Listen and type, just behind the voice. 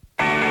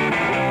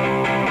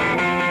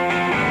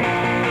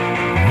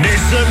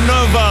Jason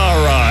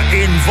Navarra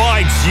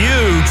invites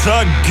you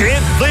to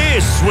Get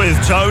This with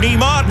Tony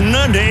Martin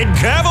and Ed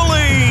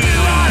Cavalier.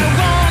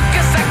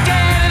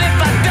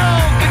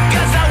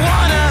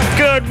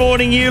 Good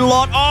morning, you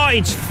lot. Oh,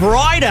 it's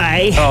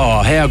Friday.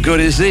 Oh, how good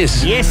is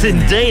this? Yes,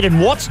 indeed.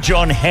 And what's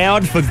John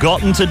Howard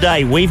forgotten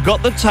today? We've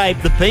got the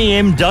tape the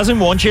PM doesn't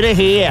want you to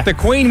hear. The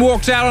Queen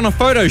walks out on a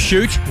photo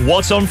shoot.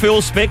 What's on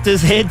Phil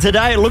Spector's head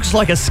today? It looks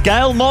like a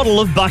scale model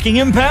of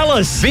Buckingham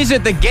Palace.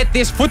 Visit the Get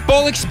This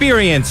football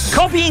experience.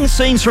 Copying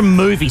scenes from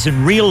movies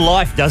in real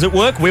life, does it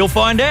work? We'll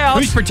find out.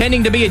 Who's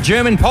pretending to be a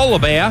German polar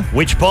bear?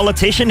 Which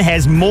politician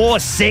has more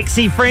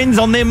sexy friends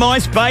on their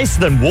MySpace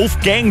than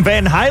Wolfgang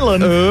Van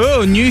Halen?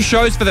 Oh, new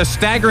shows for the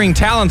staggering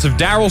talents of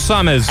Daryl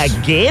Summers.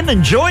 Again,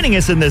 and joining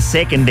us in the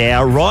second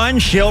hour, Ryan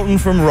Shelton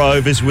from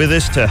Rove is with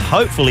us to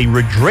hopefully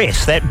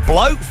redress that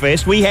bloke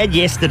fest we had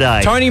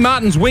yesterday. Tony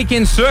Martin's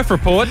weekend surf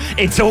report.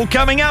 It's all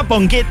coming up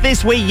on Get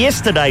This.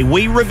 Yesterday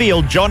we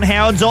revealed John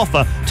Howard's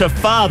offer to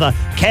father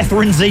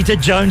Catherine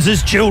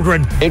Zeta-Jones's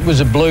children. It was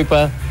a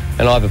blooper,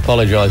 and I've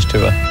apologised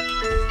to her.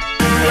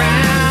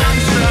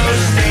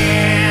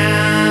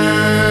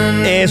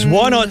 Yes,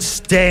 why not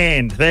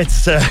stand?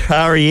 That's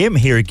REM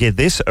here at Get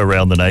This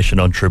around the nation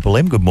on Triple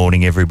M. Good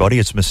morning, everybody.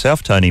 It's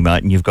myself, Tony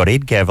Martin. You've got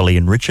Ed Cavalier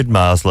and Richard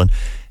Marsland,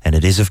 and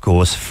it is, of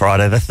course,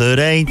 Friday the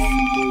 13th.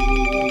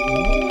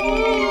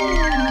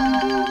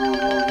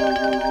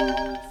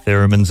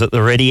 Pheromones at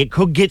the ready. It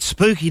could get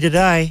spooky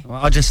today.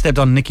 Well, I just stepped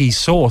on Nikki's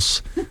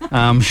sauce.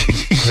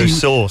 Whose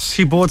sauce?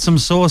 She bought some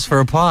sauce for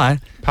a pie.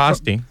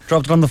 Pasty.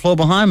 Dropped it on the floor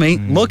behind me.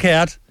 Look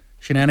out.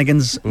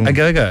 Shenanigans a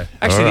go-go.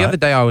 Actually, the other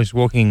day I was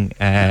walking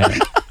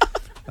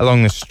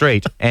along the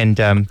street, and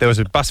there was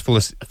a bus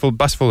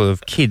full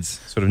of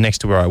kids sort of next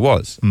to where I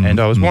was. And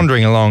I was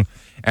wandering along,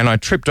 and I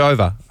tripped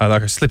over.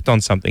 I slipped on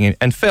something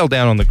and fell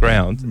down on the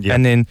ground,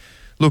 and then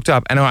looked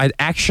up, and I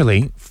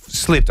actually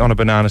slipped on a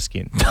banana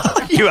skin.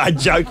 You are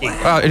joking.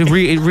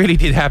 It really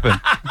did happen.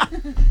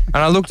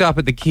 And I looked up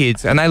at the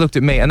kids, and they looked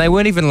at me, and they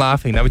weren't even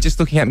laughing. They were just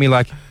looking at me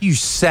like, you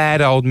sad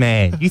old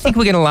man. You think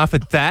we're going to laugh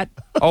at that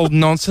old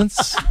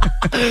nonsense?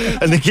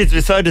 And the kids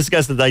were so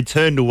disgusted they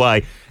turned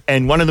away,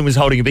 and one of them was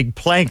holding a big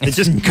plank that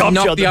just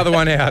knocked the other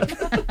one out.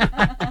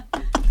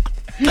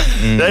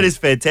 That is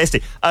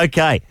fantastic.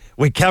 Okay,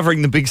 we're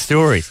covering the big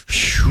stories.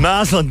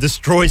 Marsland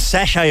destroys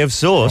sachet of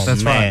sauce.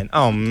 That's right.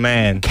 Oh,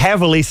 man.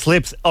 Cavalier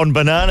slips on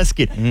banana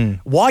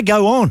skin. Why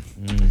go on?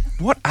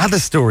 What other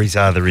stories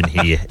are there in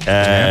here?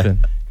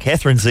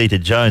 Catherine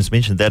Zeta-Jones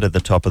mentioned that at the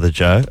top of the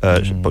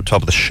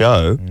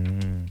show.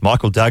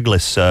 Michael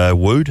Douglas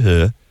wooed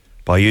her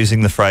by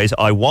using the phrase,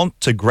 I want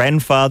to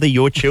grandfather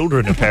your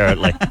children,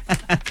 apparently.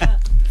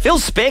 Phil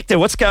Spector,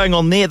 what's going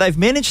on there? They've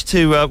managed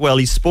to,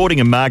 he's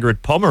sporting a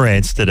Margaret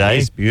Pomerantz today.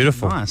 It's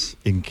beautiful. Nice.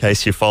 In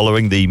case you're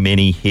following the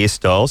many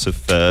hairstyles of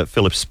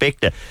Philip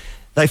Spector.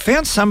 They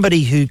found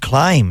somebody who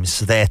claims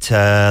that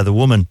the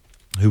woman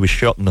who was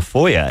shot in the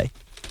foyer,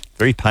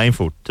 very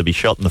painful to be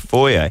shot in the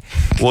foyer,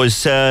 was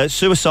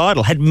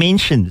suicidal, had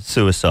mentioned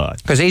suicide.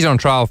 Because he's on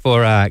trial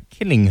for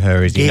killing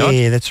her, is he not?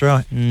 Yeah, that's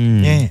right.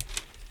 Yeah.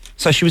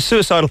 So she was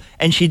suicidal,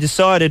 and she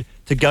decided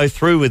to go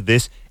through with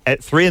this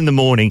at 3 a.m.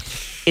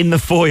 in the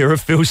foyer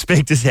of Phil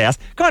Spector's house.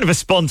 Kind of a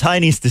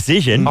spontaneous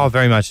decision. Oh,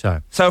 very much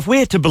so. So if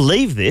we're to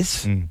believe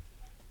this,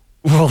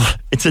 well,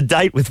 it's a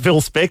date with Phil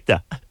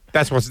Spector.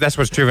 That's what's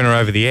driven her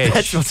over the edge.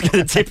 That's what's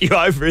going to tip you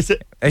over, is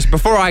it?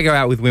 Before I go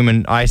out with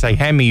women, I say,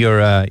 hand me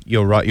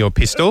your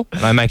pistol,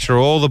 and I make sure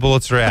all the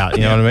bullets are out.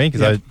 You know what I mean?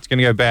 Because it's going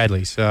to go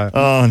badly. So.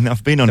 Oh,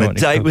 I've been on a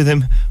date with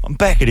him. I'm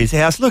back at his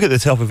house. Look at the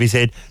top of his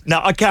head. No,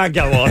 I can't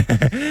go on.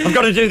 I've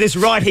got to do this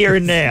right here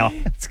and now.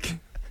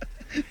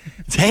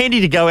 It's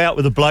handy to go out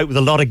with a bloke with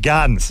a lot of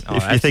guns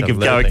if you think of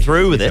going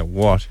through with it.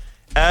 What?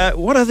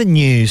 What other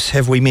news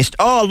have we missed?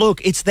 Oh, look,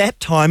 it's that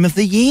time of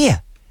the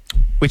year.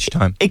 Which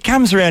time? It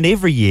comes around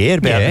every year at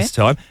about this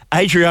time.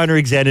 Adriana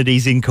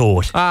Exanity's in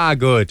court. Ah,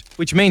 good.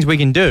 Which means we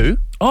can do...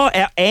 our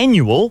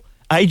annual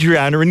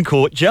Adriana in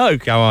court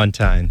joke. Go on,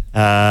 Tone.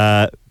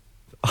 I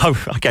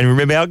can't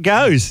remember how it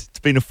goes. It's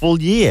been a full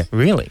year.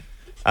 Really?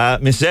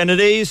 Miss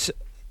Xanides,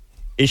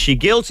 is she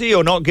guilty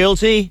or not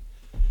guilty?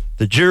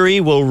 The jury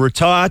will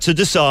retire to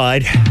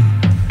decide. It's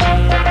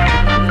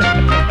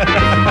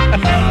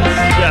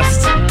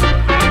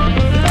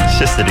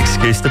just an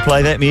excuse to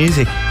play that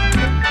music.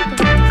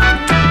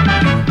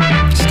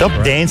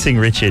 Stop dancing,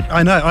 Richard.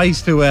 I know. I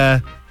used to,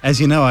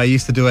 as you know, I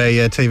used to do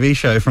a TV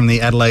show from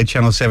the Adelaide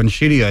Channel 7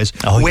 studios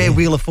where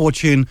Wheel of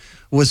Fortune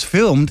was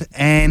filmed,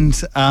 and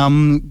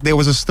there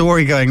was a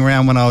story going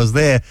around when I was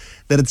there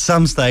that at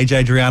some stage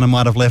Adriana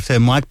might have left her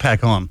mic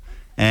pack on,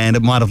 and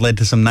it might have led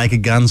to some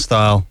Naked Gun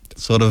style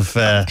sort of,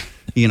 a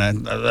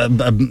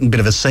bit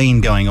of a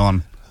scene going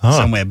on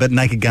somewhere. But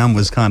Naked Gun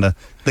was kind of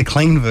the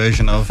clean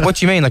version of... What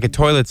do you mean, like a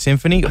toilet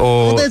symphony?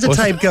 Or there's a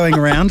tape going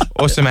around.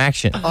 Or some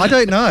action? I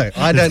don't know.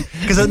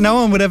 Because no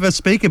one would ever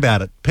speak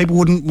about it. People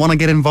wouldn't want to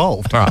get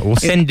involved. All right, well,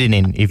 send it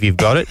in if you've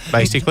got it,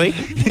 basically.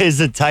 There's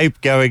a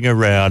tape going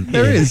around.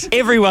 There is.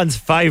 Everyone's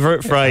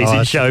favourite phrase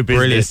in show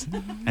business.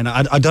 Brilliant. And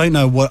I don't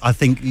know what... I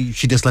think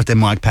she just left her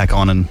mic pack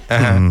on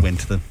and went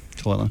to the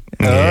toilet.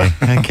 Yeah,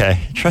 okay.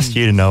 Trust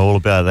you to know all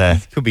about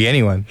that. Could be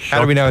anyone.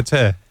 How do we know it's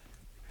her?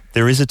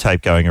 There is a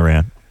tape going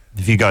around.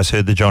 Have you guys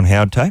heard the John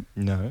Howard tape?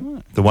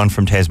 No. The one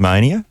from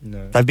Tasmania?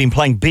 No. They've been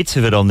playing bits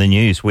of it on the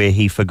news where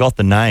he forgot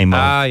the name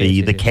of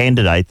the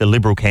candidate, the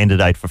Liberal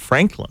candidate for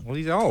Franklin. Well,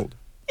 he's old.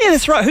 Yeah,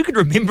 that's right. Who could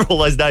remember all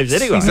those names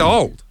anyway? He's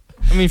old.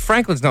 I mean,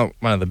 Franklin's not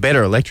one of the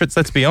better electorates,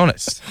 let's be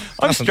honest.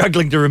 I'm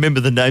struggling to remember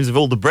the names of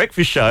all the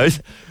breakfast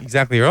shows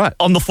Exactly right.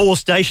 on the 4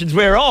 stations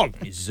we're on.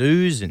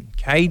 Zoos and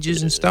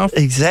cages and stuff.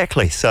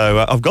 Exactly.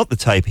 So I've got the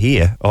tape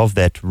here of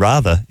that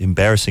rather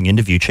embarrassing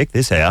interview. Check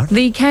this out.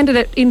 The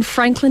candidate in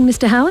Franklin,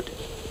 Mr. Howard?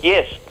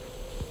 Yes.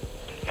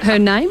 Her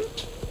name?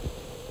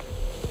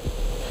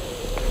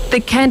 The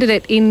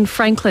candidate in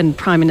Franklin,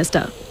 Prime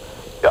Minister.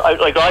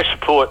 I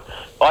support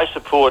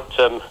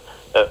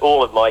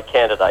all of my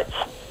candidates.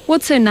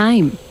 What's her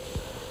name?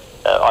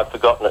 I've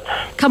forgotten it.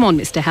 Come on,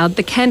 Mr. Howard.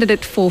 The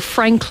candidate for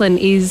Franklin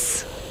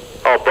is...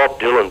 Oh, Bob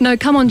Dylan. No,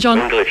 come on, John.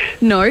 English.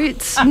 No,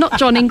 it's not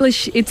John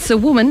English. It's a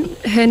woman.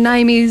 Her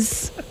name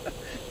is...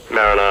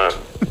 Mariana.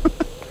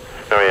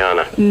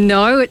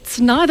 No, it's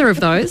neither of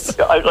those.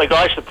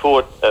 I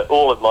support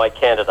all of my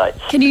candidates.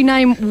 Can you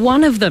name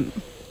one of them?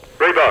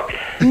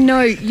 Reebok.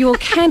 No, your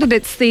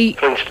candidate's the...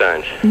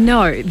 Flintstones.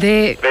 No,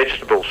 they're...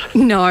 Vegetables.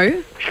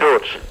 No.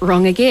 Shorts.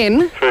 Wrong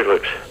again. Fruit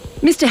Loops.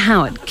 Mr.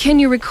 Howard, can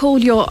you recall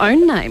your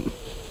own name?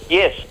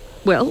 Yes.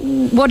 Well,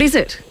 what is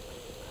it?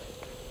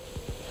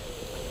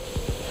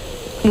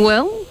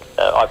 Well...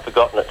 I've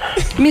forgotten it.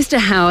 Mr.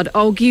 Howard,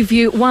 I'll give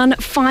you one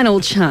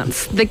final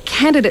chance. The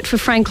candidate for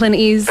Franklin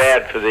is...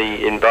 Bad for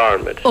the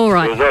environment. All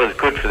right. It was not as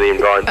good for the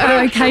environment.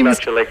 Okay, Too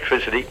much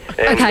electricity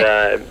and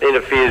Okay.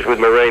 interferes with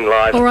marine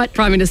life. All right,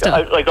 Prime Minister.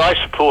 I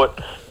support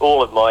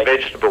all of my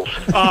vegetables.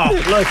 Oh,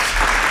 look.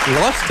 You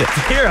lost it.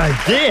 Dear,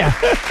 oh dear.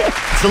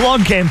 It's a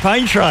long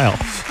campaign trail.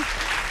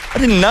 I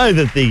didn't know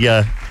that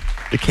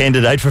the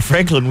candidate for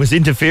Franklin was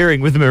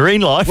interfering with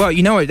marine life. Well,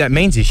 you know what that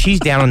means is she's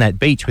down on that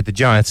beach with the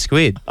giant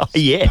squid. Oh,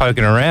 yeah.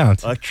 Poking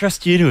around. I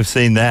trust you to have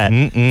seen that.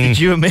 Did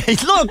you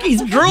imagine? Look,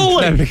 he's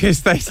drooling. No,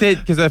 because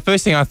the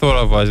first thing I thought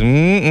of was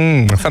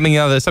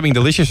something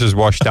delicious was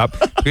washed up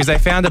because they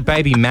found a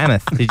baby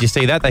mammoth. Did you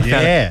see that? They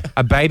found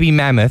a baby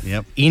mammoth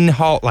in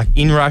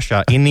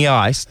Russia in the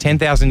ice,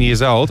 10,000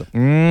 years old.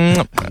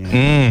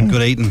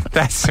 Good eating.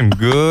 That's some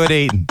good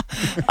eating.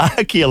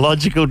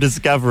 Archaeological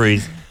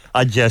discoveries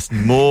are just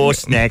more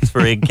snacks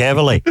for Ed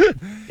Cavalier.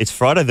 It's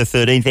Friday the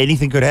 13th.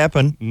 Anything could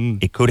happen.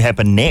 It could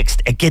happen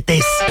next. Get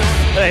this.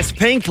 That's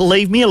Pink.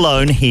 Leave Me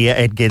Alone here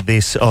at Get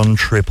This on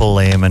Triple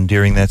M. And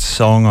during that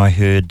song, I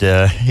heard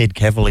Ed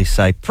Cavalier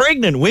say,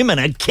 pregnant women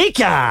are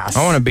kick-ass.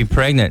 I want to be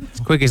pregnant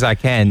as quick as I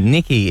can.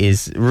 Nikki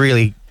is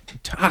really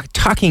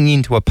tucking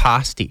into a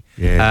pasty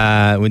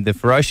with the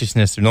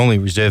ferociousness normally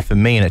reserved for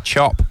me in a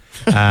chop.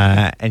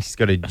 And she's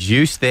got a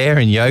juice there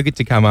and yogurt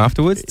to come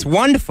afterwards. It's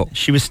wonderful.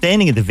 She was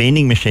standing at the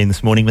vending machine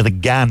this morning with a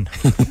gun.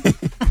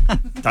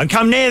 Don't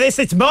come near this,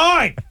 it's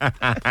mine.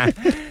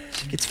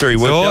 It's very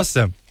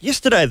awesome.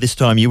 Yesterday at this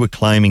time, you were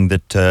claiming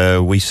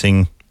that we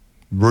sing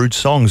rude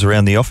songs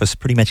around the office.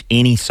 Pretty much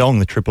any song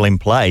that Triple M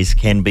plays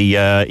can be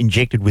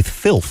injected with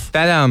filth.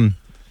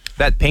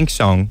 That Pink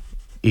song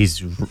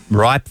is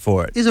ripe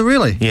for it. Is it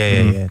really?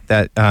 Yeah.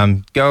 That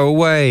go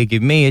away,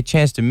 give me a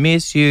chance to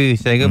miss you,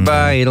 say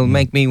goodbye, it'll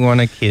make me want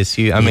to kiss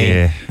you. I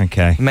mean,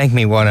 make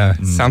me want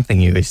to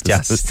something you. It's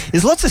just...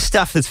 There's lots of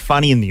stuff that's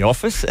funny in the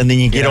office, and then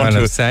you get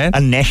onto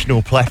a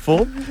national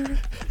platform.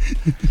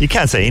 You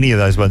can't say any of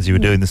those ones you were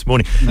doing this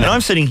morning. No. And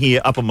I'm sitting here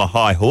up on my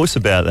high horse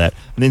about that,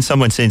 and then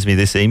someone sends me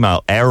this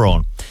email,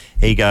 Aaron.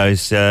 He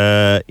goes,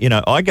 I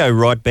go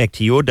right back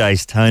to your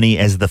days, Tony,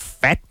 as the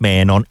fat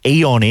man on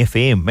Eon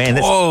FM. Man,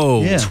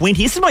 that's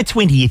 20. This is my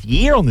 20th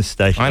year on this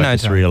station. I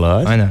just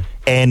realised. I know.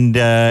 And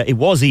it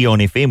was Eon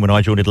FM when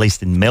I joined, at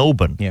least in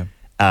Melbourne,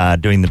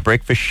 doing the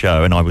breakfast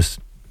show, and I was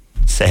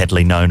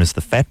sadly known as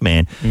the fat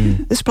man.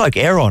 This bloke,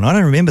 Aaron, I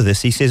don't remember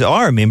this. He says,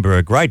 I remember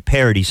a great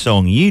parody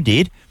song you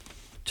did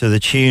to the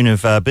tune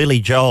of Billy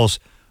Joel's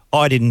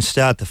I Didn't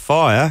Start the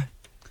Fire.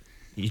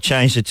 You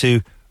changed it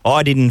to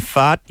I didn't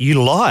fart,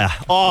 you liar.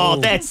 Oh,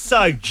 that's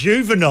so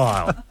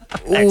juvenile.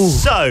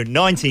 That's so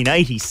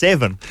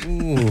 1987.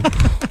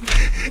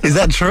 Is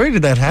that true?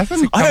 Did that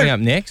happen? Coming up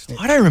next?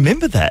 I don't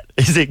remember that.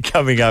 Is it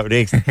coming up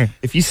next?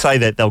 If you say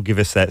that, they'll give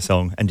us that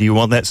song. And do you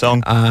want that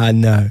song?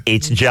 No.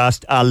 It's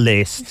just a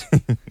list.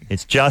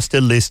 It's just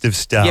a list of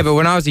stuff. Yeah, but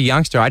when I was a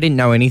youngster, I didn't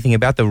know anything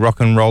about the rock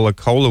and roller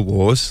cola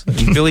wars.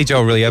 And Billy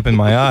Joel really opened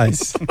my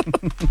eyes.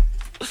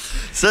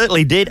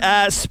 Certainly did.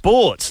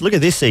 Sports. Look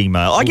at this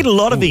email. I get a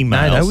lot of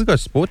emails. No, we've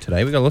got sport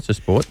today. We've got lots of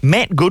sport.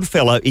 Matt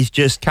Goodfellow is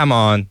just... Come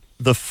on.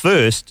 The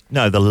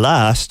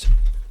last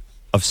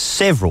of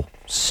several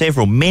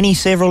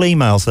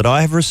emails that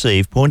I have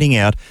received pointing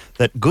out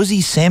that Guzzy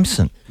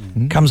Sampson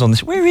comes on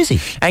this. Where is he?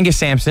 Angus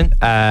Sampson,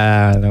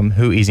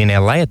 who is in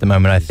LA at the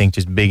moment, I think,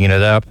 just bigging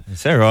it up.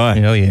 Is that right?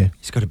 Yeah.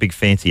 He's got a big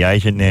fancy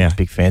agent now.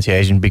 Big fancy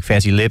agent, big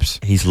fancy lips.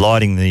 He's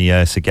lighting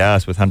the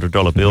cigars with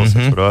 $100 bills.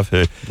 That's what I've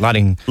heard.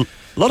 Lighting.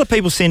 A lot of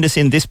people send us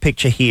in this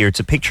picture here. It's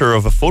a picture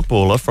of a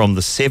footballer from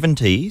the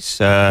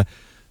 70s.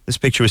 This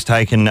picture was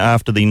taken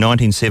after the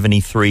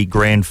 1973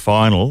 Grand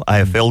Final,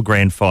 AFL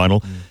Grand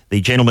Final.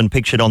 The gentleman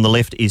pictured on the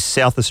left is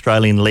South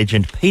Australian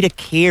legend Peter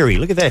Carey.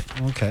 Look at that.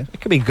 Okay.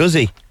 It could be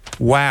Guzzy.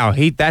 Wow,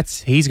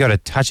 he's got a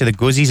touch of the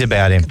guzzies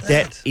about him.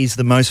 That is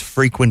the most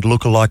frequent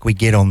lookalike we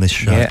get on this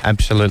show. Yeah,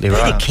 absolutely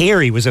Peter right.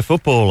 Carey was a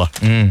footballer.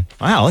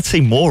 Wow, let's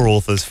see more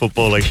authors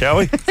footballing, shall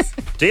we?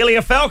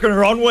 Delia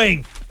Falconer on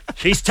wing.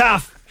 She's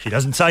tough. She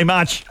doesn't say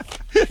much.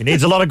 She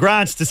needs a lot of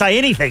grants to say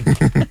anything.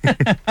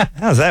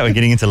 How's that? We're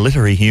getting into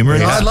literary humour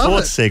in I the love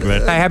sports it.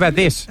 segment. Hey, how about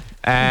this?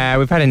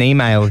 We've had an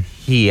email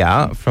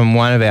here from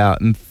one of our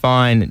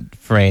fine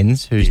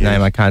friends, whose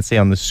name I can't see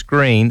on the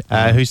screen,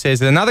 who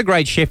says that another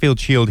great Sheffield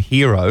Shield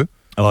hero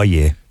Oh,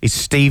 yeah. is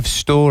Steve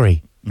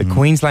Storey, the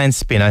Queensland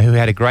spinner who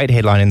had a great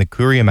headline in the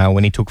Courier Mail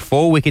when he took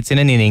 4 wickets in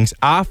an innings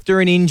after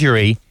an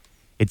injury.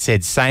 It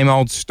said, same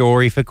old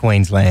story for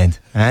Queensland.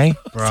 Hey?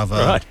 Bravo.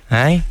 Right.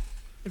 Hey?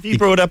 Have you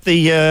brought up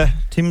the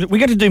Tim? We're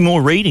going to do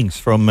more readings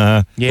from.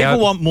 People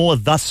want more.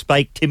 Thus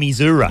spake Timmy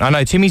Zura. I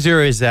know Timmy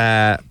Zura's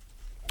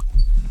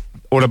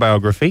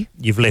autobiography.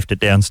 You've left it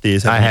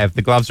downstairs. I Haven't have.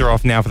 The gloves are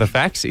off now for the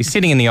facts. He's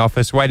sitting in the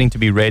office waiting to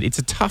be read. It's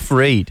a tough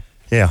read.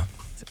 you? Yeah.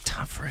 It's a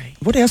tough read.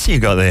 What else have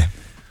you got there?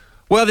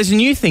 Well, there's a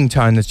new thing,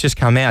 Tone, that's just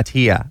come out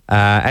here.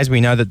 As we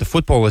know that the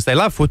footballers, they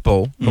love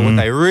football, but what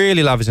they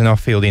really love is an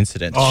off-field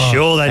incident.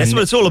 Sure, that's And-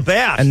 what it's all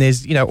about. And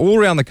there's, all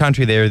around the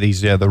country there are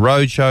these, the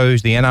road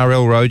shows, the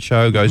NRL road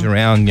show goes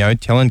around,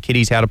 telling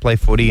kiddies how to play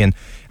footy, and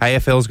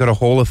AFL's got a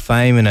Hall of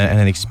Fame and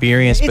an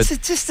experience. It's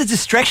But just a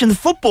distraction. The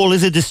football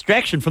is a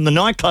distraction from the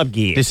nightclub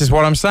gear. this is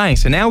what I'm saying.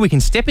 So now we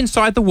can step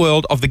inside the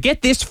world of the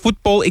Get This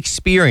football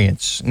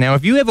experience. Now,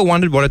 if you ever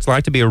wondered what it's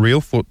like to be a real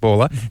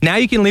footballer, now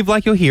you can live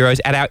like your heroes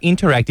at our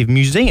interactive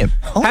museum.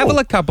 Have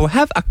a couple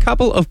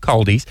of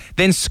coldies,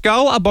 then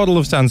scull a bottle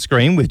of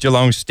sunscreen with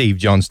Geelong's Steve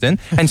Johnston,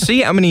 and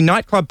see how many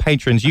nightclub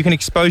patrons you can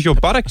expose your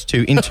buttocks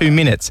to in 2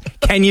 minutes.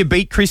 Can you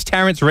beat Chris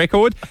Tarrant's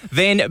record?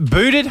 Then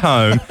boot it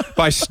home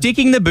by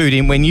sticking the boot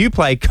in when you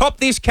play Cop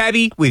This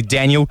Cabbie with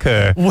Daniel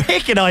Kerr. Where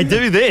can I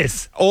do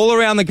this? All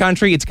around the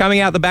country, it's coming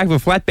out the back of a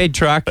flatbed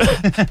truck,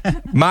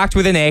 marked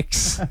with an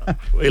X.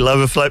 We love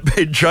a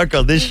flatbed truck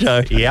on this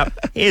show. Yep.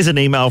 Here's an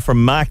email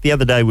from Mark. The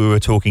other day we were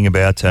talking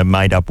about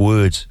made-up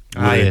words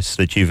yes.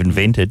 that you've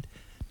invented.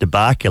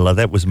 Debacula,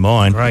 that was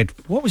mine. Great.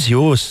 What was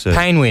yours, sir?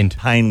 Painwind.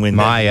 Painwind.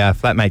 My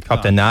flatmate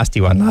copped a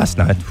nasty one last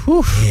night.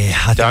 Whew.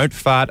 Yeah, Don't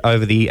fart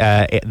over the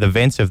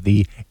vents of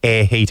the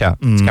air heater.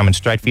 It's coming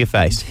straight for your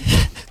face.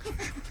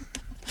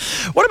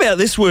 What about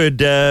this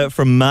word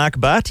from Mark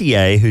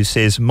Bartier, who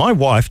says, my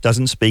wife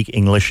doesn't speak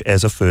English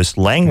as a first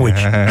language.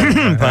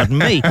 Pardon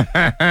me.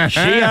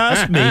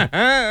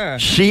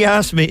 She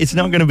asked me, it's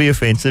not going to be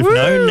offensive.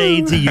 No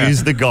need to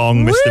use the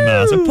gong, Mr.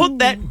 Mars. Put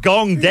that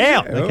gong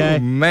down, okay? Oh,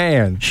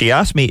 man. She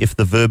asked me if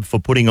the verb for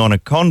putting on a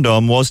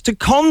condom was to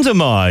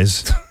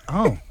condomise.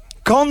 Oh.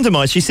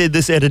 Condomise. She said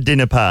this at a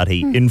dinner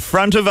party in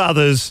front of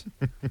others.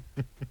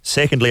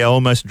 Secondly, I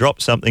almost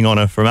dropped something on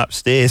her from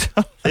upstairs.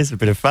 There's a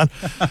bit of fun.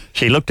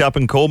 She looked up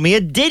and called me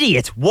a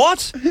didiot.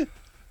 What?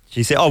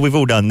 She said, we've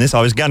all done this. I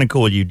was going to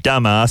call you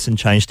dumbass and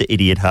change to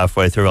idiot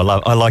halfway through.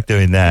 I like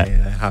doing that.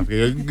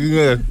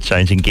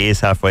 Changing gears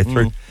halfway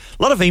through.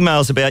 A lot of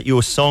emails about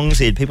your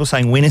songs, Ed. People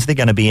saying, when is there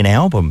going to be an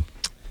album?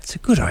 It's a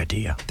good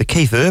idea. The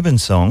Keith Urban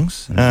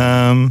songs.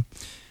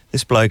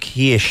 This bloke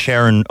here,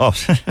 Sharon...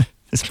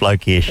 This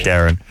bloke here,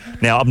 Sharon.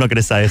 Now, I'm not going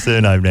to say her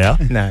surname now.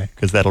 No.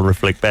 Because that'll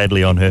reflect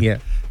badly on her. Yeah.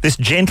 This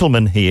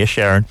gentleman here,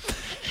 Sharon,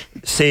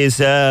 says,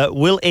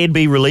 will Ed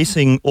be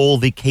releasing all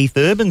the Keith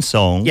Urban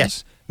songs?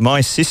 Yes.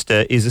 My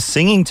sister is a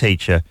singing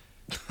teacher.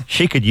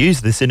 She could use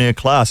this in her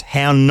class.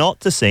 How not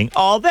to sing.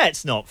 Oh,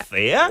 that's not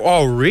fair.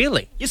 Oh,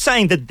 really? You're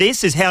saying that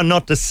this is how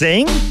not to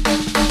sing?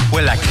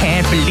 Well, I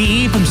can't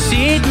believe I'm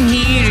sitting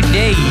here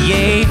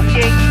today,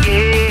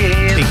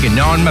 picking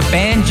on my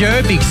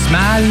banjo, big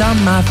smile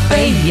on my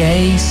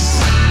face.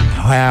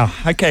 Wow.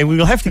 Okay,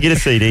 we'll have to get a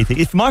CD.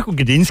 If Michael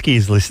Gudinski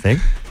is listening,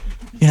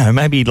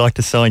 maybe he'd like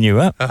to sign you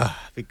up. That'd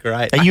be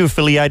great. Are you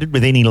affiliated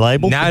with any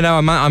label? No,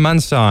 I'm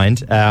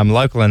unsigned,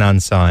 local and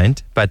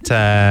unsigned. But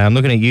I'm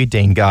looking at you,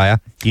 Dean Geyer.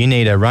 You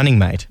need a running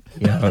mate.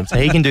 So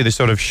he can do the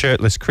sort of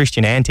shirtless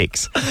Christian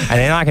antics, and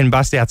then I can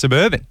bust out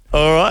Suburban.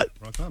 All right.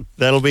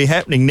 That'll be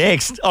happening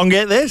next on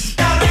Get This.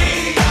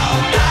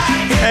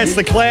 That's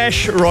The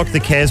Clash, Rock the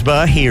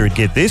Casbah here at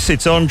Get This.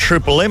 It's on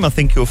Triple M. I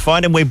think you'll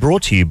find, and we're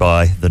brought to you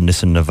by the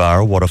Nissan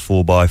Navara. What a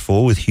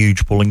 4x4 with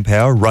huge pulling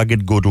power,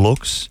 rugged good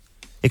looks.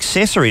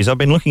 Accessories. I've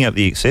been looking at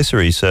the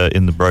accessories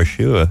in the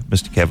brochure,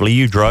 Mr. Cavalier.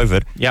 You drove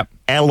it. Yep.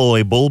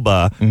 Alloy bull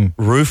bar,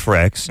 roof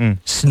racks,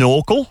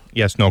 snorkel.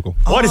 Yeah, snorkel.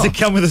 Why does it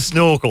come with a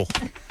snorkel?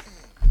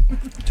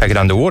 Take it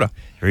underwater.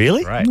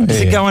 Really? Right. Does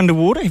it Yeah. go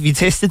underwater? Have you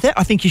tested that?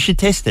 I think you should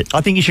test it. I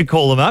think you should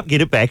call them up,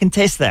 get it back and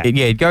test that.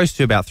 It goes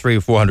to about 300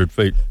 or 400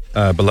 feet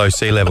below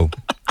sea level.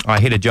 I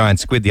hit a giant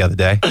squid the other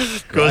day.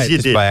 Of course you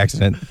just did. by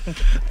accident.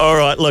 All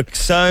right, look,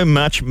 so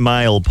much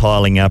mail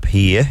piling up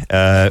here.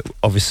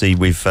 Obviously,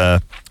 we've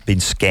been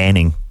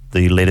scanning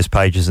the letters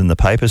pages in the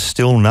papers.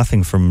 Still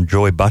nothing from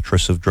Joy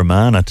Buttress of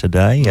Dramana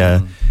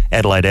today.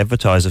 Adelaide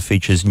Advertiser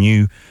features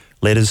new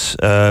letters,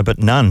 but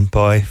none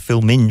by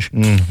Phil Minge.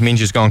 Minge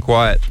has gone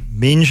quiet.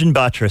 Minge and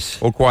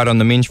Buttress. All quiet on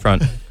the Minge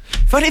front.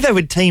 Funny they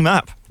would team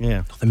up.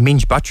 Yeah. The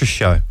Minge Buttress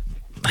Show.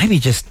 Maybe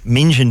just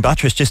Minge and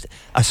Buttress, just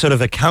a sort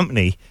of a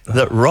company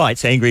that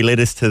writes angry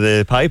letters to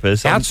the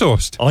papers.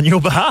 Outsourced. On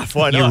your behalf,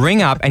 why not? You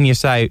ring up and you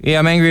say, yeah,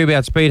 I'm angry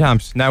about speed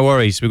humps. No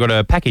worries. We've got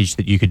a package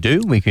that you could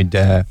do. We could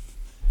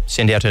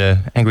send out an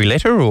angry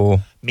letter or...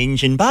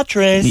 Minge and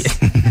Buttress.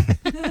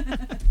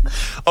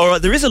 All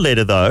right, there is a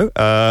letter, though,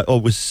 or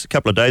it was a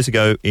couple of days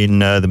ago in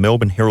the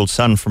Melbourne Herald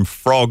Sun from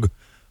Frog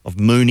of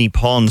Mooney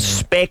Pond.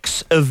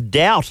 Specks of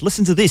doubt.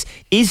 Listen to this.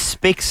 Is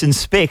Specs and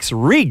Specs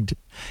rigged?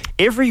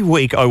 Every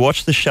week I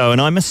watch the show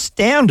and I'm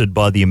astounded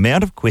by the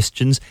amount of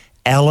questions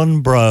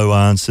Alan Bro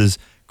answers.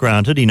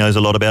 Granted, he knows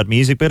a lot about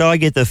music, but I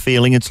get the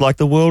feeling it's like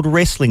the World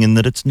Wrestling in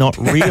that it's not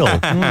real.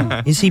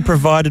 Is he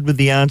provided with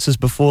the answers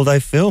before they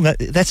film?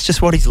 That's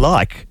just what he's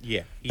like.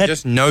 Yeah, he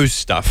just knows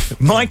stuff.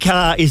 My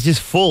car is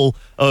just full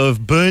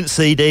of burnt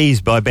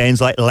CDs by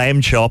bands like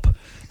Lamb Chop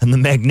and the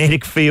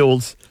Magnetic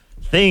Fields.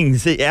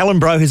 Things. Alan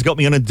Bro has got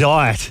me on a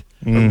diet.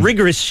 A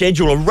rigorous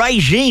schedule, a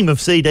regime of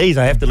CDs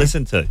I have to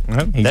listen to.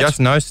 Well, he just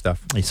knows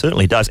stuff. He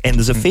certainly does. And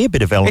there's a fair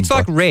bit of Alan It's Bro.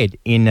 like Red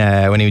in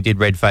when he did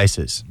Red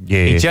Faces.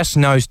 Yeah. He just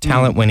knows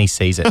talent when he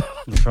sees it.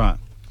 That's right.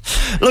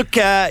 Look,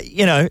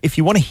 if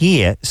you want to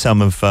hear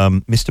some of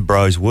Mr.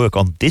 Bro's work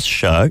on this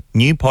show,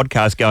 new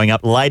podcast going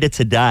up later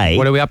today.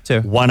 What are we up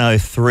to?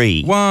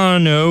 103.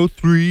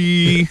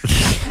 103.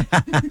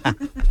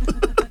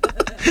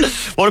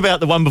 What about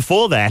the one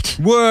before that?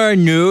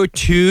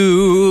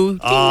 102.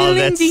 Oh,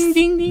 Ding,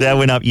 ding, ding. that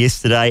went up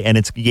yesterday, and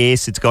it's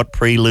got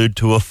Prelude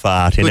to a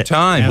Fart in Good it.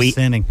 times.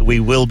 Outstanding. We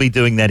will be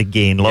doing that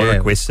again. A lot of Yeah,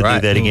 requests to do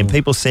right. that again.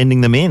 People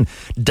sending them in.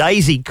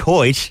 Daisy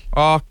Coit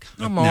Oh,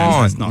 come No,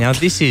 on. it's not. Now,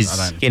 this I is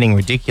don't- getting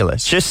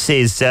ridiculous. just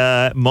says,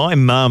 my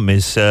mum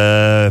is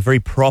very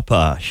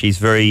proper. She's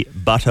very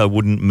butter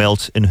wouldn't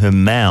melt in her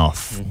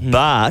mouth.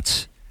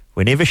 But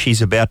whenever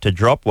she's about to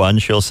drop one,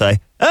 she'll say,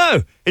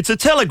 "Oh, it's a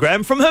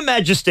telegram from Her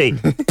Majesty."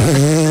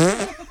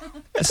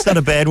 That's not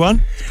a bad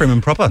one. It's prim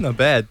and proper. Not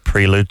bad.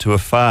 Prelude to a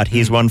Fart.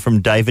 Here's one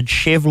from David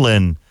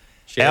Shevlin.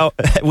 Chev.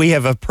 We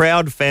have a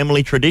proud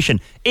family tradition.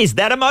 Is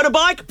that a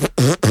motorbike?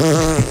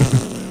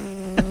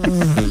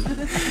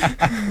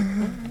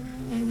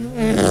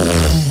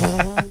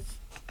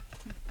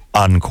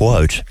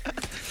 Unquote.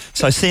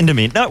 So send them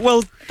in. No,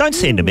 well, don't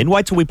send them in.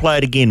 Wait till we play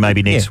it again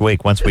maybe next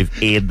week once we've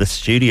aired the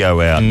studio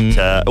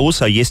out.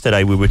 Also,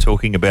 yesterday we were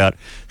talking about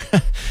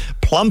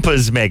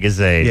Plumpers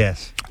magazine.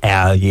 Yes.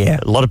 Yeah.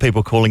 A lot of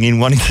people calling in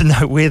wanting to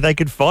know where they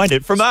could find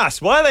it from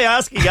us. Why are they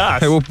asking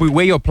us? Well,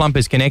 we're your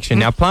Plumpers connection.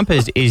 Now,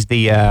 Plumpers is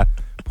the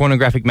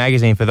pornographic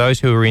magazine for those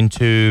who are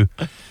into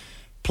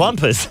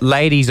Plumpers.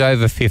 ladies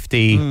over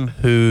 50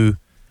 who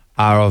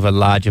are of a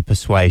larger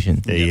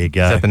persuasion. There you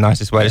go. Is that the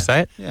nicest way to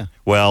say it? Yeah.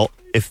 Well,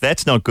 if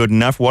that's not good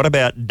enough, what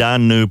about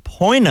Danu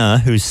Poiner,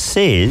 who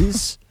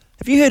says,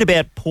 have you heard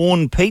about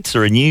Porn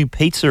Pizza, a new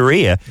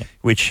pizzeria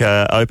which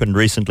opened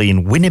recently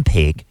in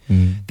Winnipeg?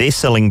 They're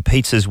selling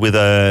pizzas with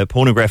a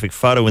pornographic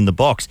photo in the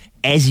box.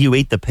 As you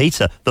eat the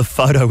pizza, the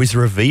photo is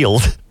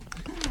revealed.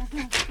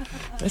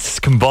 That's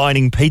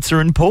combining pizza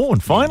and porn,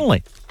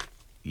 finally.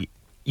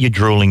 You're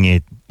drooling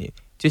it.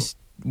 Just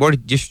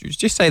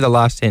say the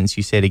last sentence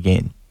you said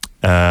again.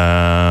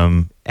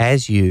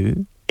 As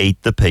you... Eat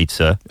the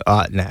pizza.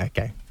 No,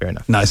 okay, fair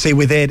enough. No, see,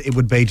 with Ed, it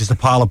would be just a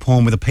pile of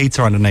porn with a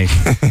pizza underneath.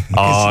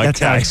 Oh, That's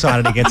how okay.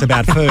 excited he gets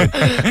about food.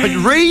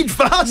 But read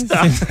faster.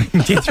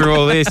 Get through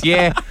all this.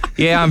 Yeah,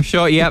 I'm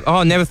sure. Yeah.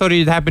 Oh, never thought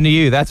it'd happen to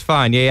you. That's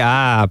fine.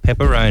 Yeah.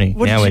 Pepperoni.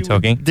 What Now did we're you-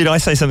 talking. Did I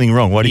say something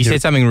wrong? What You did you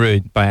said something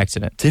rude by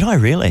accident. Did I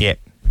really? Yeah.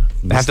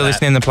 Have to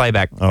listen in the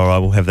playback. All right,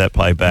 we'll have that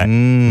played back.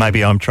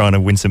 Maybe I'm trying to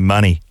win some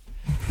money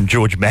from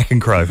George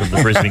McEncrow from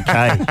the Brisbane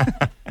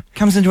K.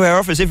 Comes into our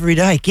office every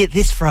day. Get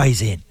this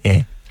phrase in.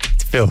 Yeah.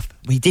 It's filth.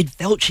 We did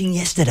felching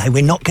yesterday.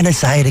 We're not going to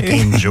say it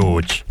again,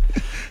 George.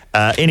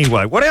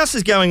 Anyway, what else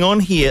is going on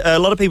here? A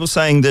lot of people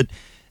saying that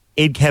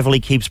Ed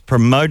Cavalier keeps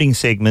promoting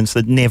segments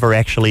that never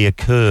actually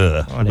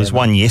occur. There was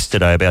one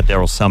yesterday about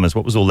Daryl Summers.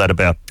 What was all that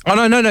about? Oh,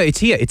 no. It's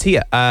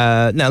here.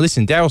 Now,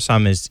 listen, Daryl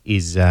Summers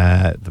is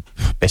the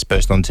best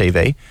person on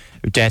TV.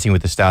 Dancing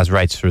with the Stars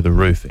rates through the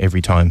roof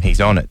every time he's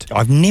on it.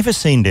 I've never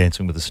seen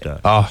Dancing with the Stars.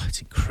 Oh,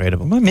 it's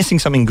incredible. Am I missing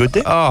something good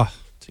there? Oh,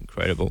 it's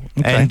incredible.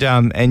 Okay.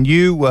 And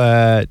you,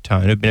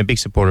 Tone, have been a big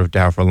supporter of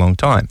Daryl for a long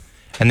time.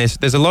 And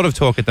there's a lot of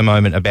talk at the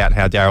moment about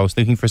how Daryl's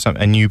looking for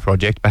a new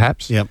project,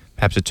 perhaps. Yep.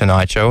 Perhaps a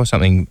Tonight Show or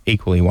something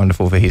equally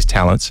wonderful for his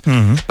talents.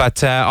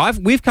 But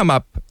we've come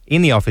up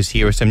in the office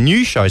here with some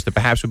new shows that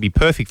perhaps would be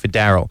perfect for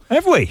Daryl.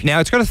 Have we? Now,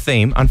 it's got a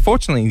theme.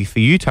 Unfortunately for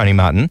you, Tony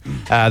Martin,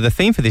 the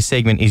theme for this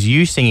segment is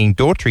you singing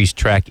Daughtry's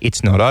track,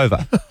 It's Not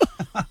Over.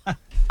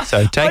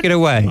 So take it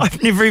away.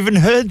 I've never even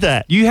heard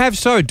that. You have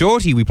so,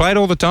 Doughty. We play it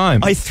all the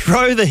time. I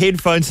throw the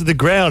headphones to the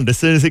ground as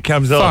soon as it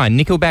comes on. Fine.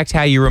 Nickelback's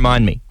How You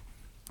Remind Me.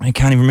 I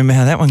can't even remember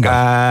how that one goes.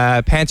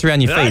 Pants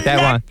Around Your Feet,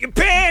 that one. Your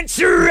pants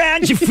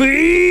around your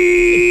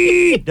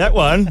feet. That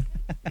one.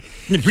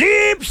 The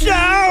flips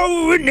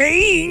of an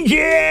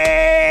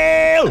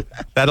angel.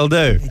 That'll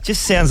do. It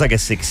just sounds like a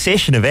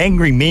succession of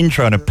angry men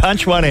trying to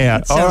punch one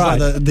out.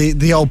 Sounds like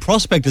the old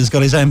prospector's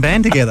got his own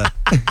band together.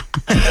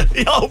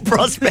 The old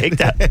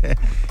prospector.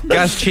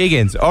 Gus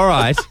Chiggins. All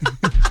right.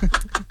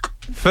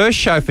 First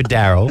show for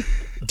Daryl.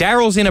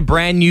 Daryl's in a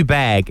brand new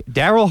bag.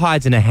 Daryl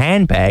hides in a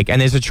handbag,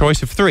 and there's a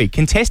choice of 3.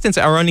 Contestants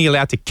are only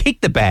allowed to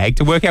kick the bag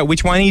to work out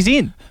which one he's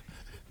in.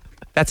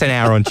 That's an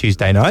hour on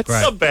Tuesday nights.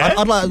 Great. Not bad.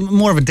 I'd like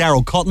more of a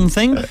Daryl Cotton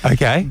thing.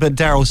 Okay. But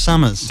Daryl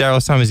Summers.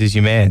 Daryl Summers is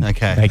your man.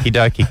 Okay. Okie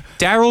dokie.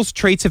 Daryl's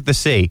treats of the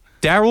sea.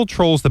 Daryl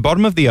trawls the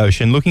bottom of the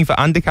ocean looking for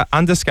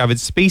undiscovered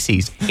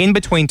species in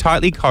between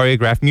tightly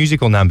choreographed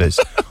musical numbers.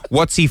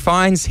 What he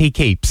finds, he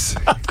keeps.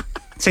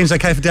 Seems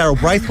okay for Daryl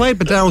Braithwaite,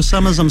 but Daryl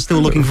Summers, I'm still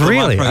looking for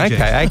Really? the right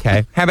project.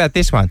 Okay. How about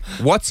this one?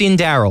 What's in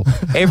Daryl?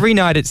 Every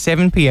night at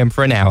 7 p.m.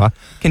 for an hour,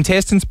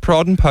 contestants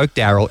prod and poke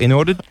Daryl in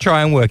order to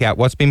try and work out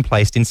what's been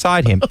placed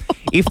inside him.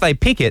 If they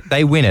pick it,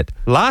 they win it.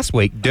 Last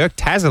week, Dirk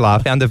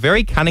Tazzler found a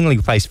very cunningly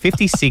placed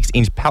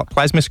 56-inch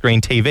plasma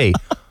screen TV.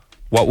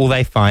 What will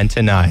they find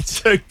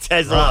tonight? Dirk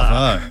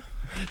Tazzler.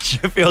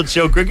 Sheffield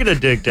Shield cricketer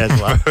Dirk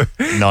Tazzler.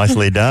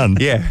 Nicely done.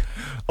 Yeah.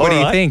 What do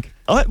you think?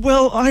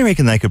 I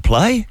reckon they could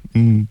play.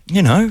 You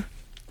know,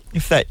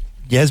 if that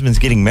Yasmin's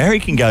getting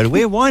married can go to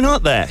where, why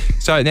not that?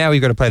 So now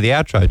we've got to play the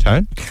outro,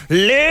 Tone.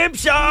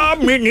 Lips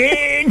of an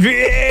angel.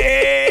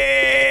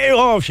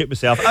 Oh, I've shit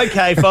myself.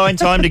 Okay, fine,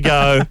 time to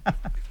go.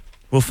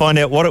 We'll find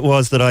out what it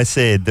was that I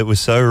said that was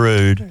so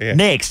rude. Yeah.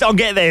 Next, I'll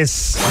get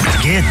this.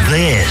 Get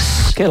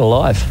this. Get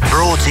alive.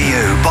 Brought to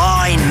you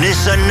by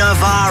Nissan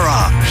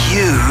Navara.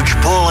 Huge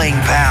pulling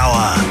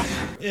power.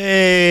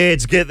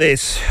 It's Get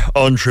This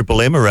on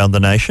Triple M around the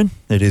nation.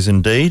 It is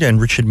indeed.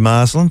 And Richard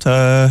Marsland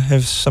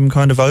has some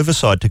kind of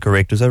oversight to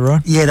correct. Is that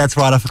right? Yeah, that's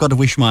right. I forgot to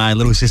wish my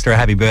little sister a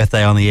happy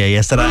birthday on the air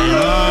yesterday.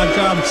 Oh,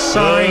 I'm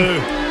sorry.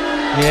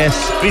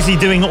 Yes. Busy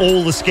doing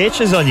all the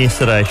sketches on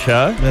yesterday's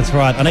show. That's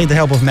right. I need the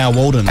help of Mal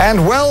Walden.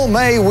 And well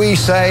may we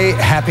say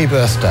happy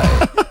birthday.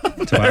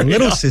 To our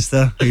little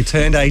sister who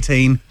turned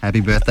 18. Happy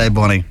birthday,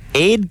 Bonnie.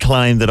 Ed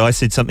claimed that I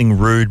said something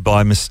rude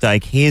by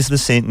mistake. Here's the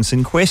sentence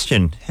in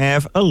question.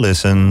 Have a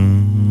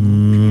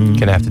listen.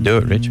 Gonna have to do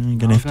it, Rich. You're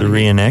going to have to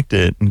reenact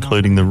it,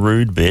 including the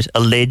rude bit,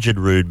 alleged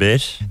rude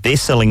bit. They're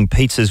selling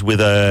pizzas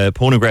with a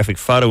pornographic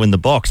photo in the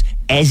box.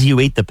 As you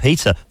eat the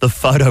pizza, the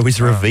photo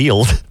is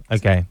revealed.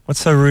 Okay.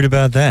 What's so rude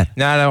about that?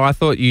 No, I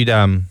thought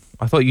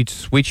you'd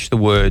switch the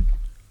word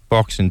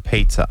box and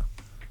pizza,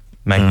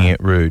 making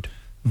it rude.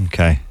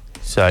 Okay.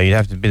 So you'd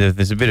have to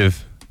there's a bit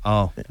of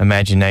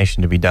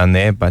imagination to be done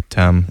there, but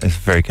It's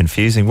very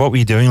confusing. What were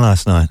you doing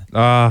last night?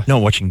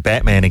 Not watching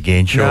Batman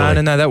again,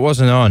 surely? No, that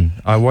wasn't on.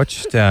 I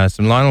watched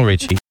some Lionel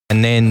Richie,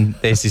 and then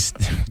there's this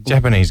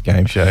Japanese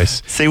game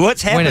shows. See,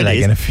 what's happened When are they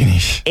going to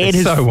finish? Ed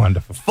It's has so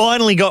wonderful.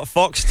 finally got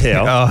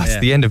Foxtel, It's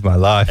the end of my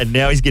life. and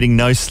now he's getting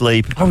no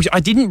sleep. I just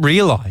didn't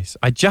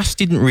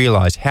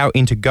realise how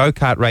into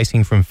go-kart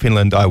racing from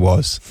Finland I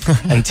was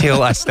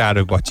until I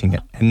started watching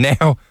it. And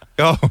now,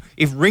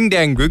 if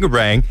Ringdang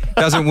Gugabrang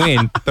doesn't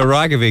win the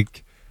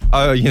Reykjavik,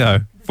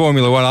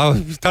 Formula One, I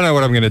don't know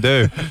what I'm going to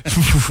do.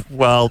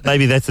 Well,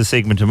 maybe that's the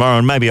segment tomorrow,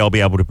 and maybe I'll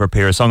be able to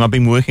prepare a song. I've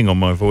been working on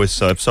my voice,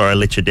 so I'm sorry I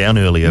let you down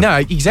earlier. No,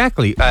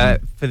 exactly. For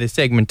the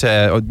segment,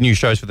 new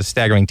shows for the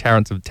staggering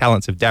talents of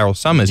Daryl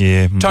Summers.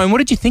 Yeah. Tone, what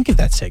did you think of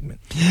that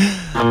segment?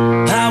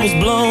 I was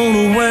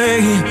blown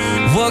away.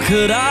 What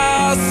could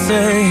I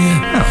say?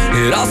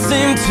 It all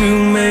seemed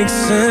to make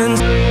sense.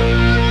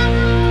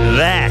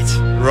 That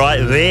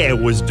right there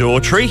was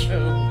Daughtry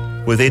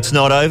with It's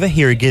Not Over.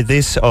 Here at Get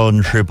This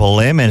on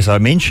Triple M. As I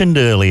mentioned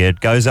earlier,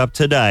 it goes up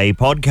today.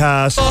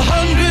 Podcast.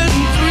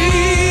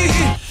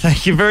 103.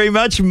 Thank you very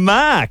much,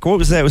 Mark. What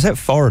was that? Was that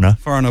Foreigner?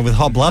 Foreigner with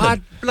Hot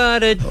Blooded.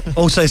 Hot-blooded.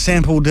 Also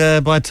sampled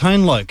by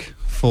Tone Loc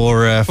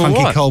for Funky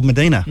what? Cold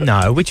Medina.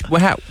 No, which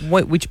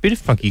bit of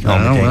Funky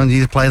Cold Oh, Medina? well,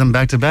 you play them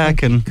back to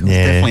back, and it's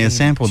definitely a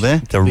sample there.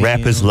 The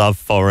rappers love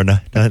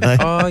Foreigner, don't they?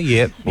 Oh,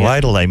 yep.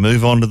 Wait till they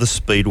move on to the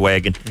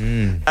Speedwagon.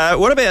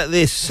 What about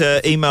this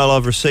email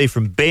I've received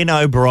from Ben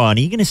O'Brien?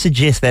 Are you going to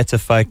suggest that's a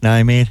fake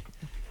name, Ed?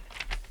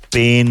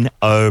 Ben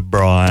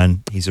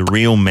O'Brien. He's a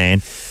real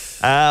man.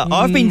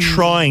 I've been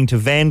trying to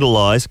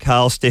vandalise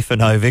Carl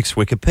Stefanovic's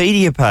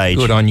Wikipedia page.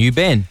 Good on you,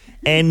 Ben.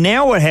 And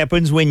now what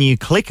happens when you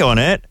click on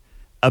it,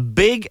 a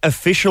big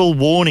official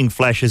warning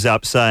flashes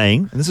up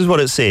saying, and this is what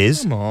it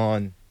says, Come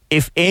on.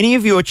 if any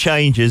of your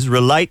changes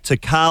relate to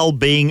Carl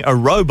being a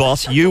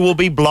robot, you will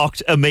be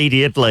blocked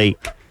immediately.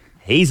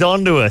 He's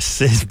on to us,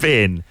 says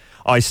Ben.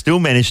 I still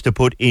managed to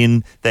put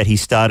in that he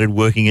started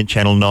working at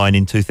Channel 9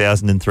 in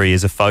 2003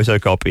 as a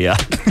photocopier.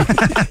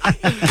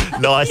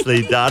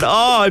 Nicely done.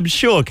 Oh, I'm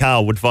sure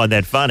Carl would find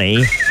that funny.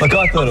 Look,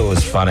 I thought it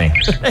was funny.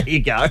 There you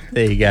go.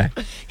 There you go.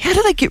 How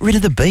do they get rid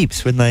of the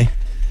beeps when they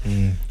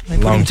put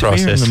Long into air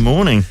process. in the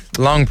morning?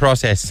 Long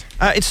process.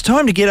 It's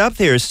time to get up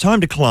there. It's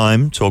time to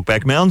climb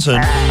Talkback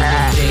Mountain.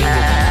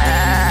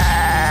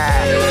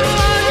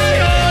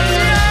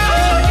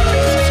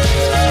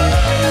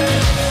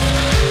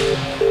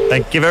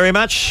 Thank you very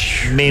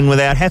much, Men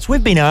Without Hats.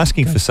 We've been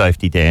asking for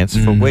Safety Dance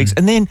for weeks,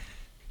 and then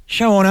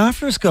Show On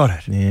After us got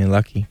it. Yeah,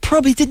 lucky.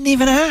 Probably didn't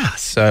even ask.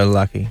 So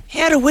lucky.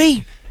 How do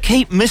we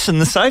keep missing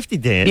the Safety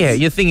Dance? Yeah,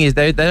 the thing is,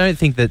 they don't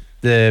think that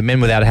the Men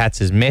Without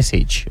Hats'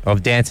 message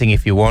of dancing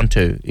if you want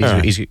to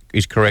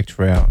is correct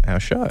for our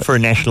show. For a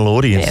national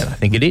audience. Yeah, I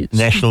think it is.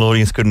 National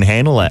audience couldn't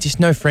handle that. Just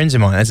no friends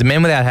of mine. As the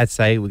Men Without Hats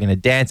say, we're going to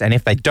dance, and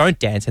if they don't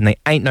dance, and they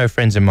ain't no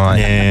friends of mine.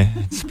 Yeah,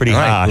 it's pretty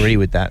I harsh. agree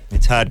with that.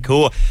 It's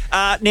hardcore.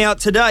 Now,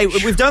 today,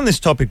 we've done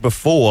this topic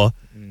before,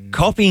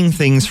 copying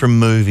things from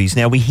movies.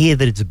 Now, we hear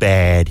that it's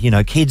bad. You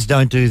know, kids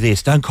don't do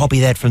this, don't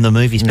copy that from the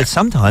movies. But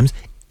sometimes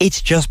it's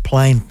just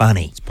plain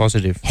funny. It's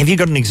positive. Have you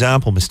got an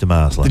example, Mr.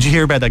 Marsland? Did you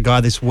hear about that guy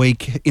this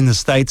week in the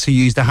States who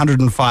used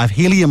 105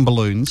 helium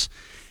balloons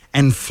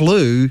and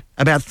flew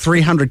about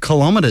 300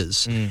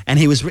 kilometres? And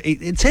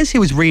it says he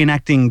was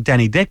reenacting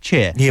Danny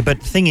Deckchair. Yeah,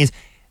 but the thing is,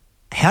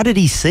 how did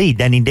he see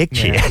Danny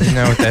Deckchair? Yeah, I don't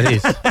know what that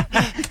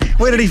is.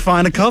 Where did he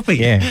find a copy?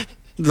 Yeah.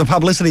 The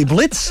publicity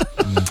blitz?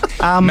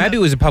 Maybe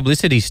it was a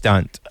publicity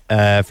stunt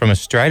from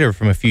Australia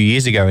from a few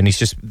years ago, and he's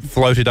just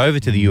floated over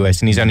to the US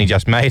and he's only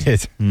just made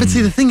it. But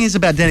see, the thing is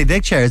about Danny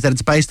Deckchair is that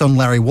it's based on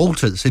Larry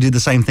Walters, who did the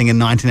same thing in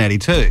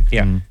 1982.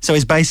 Yeah. So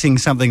he's basing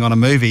something on a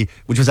movie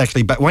which was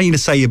actually... I want you to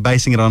say you're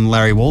basing it on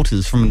Larry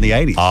Walters from the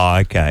 80s. Oh,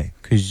 okay.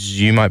 Because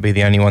you might be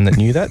the only one that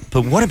knew that.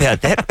 But what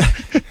about that?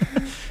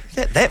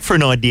 that for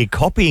an idea,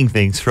 copying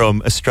things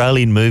from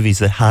Australian movies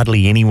that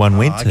hardly anyone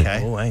went to.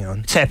 okay. Oh, hang on.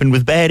 It's happened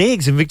with Bad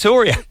Eggs in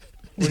Victoria.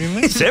 What do you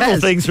mean? Several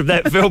things from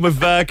that film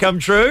have come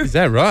true Is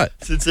that right?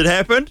 since it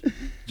happened.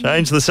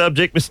 Change the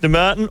subject, Mr.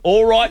 Martin.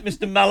 All right,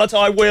 Mr. Mullet,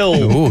 I will.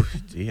 Oh,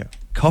 dear.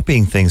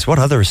 Copying things. What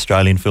other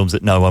Australian films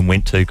that no one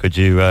went to could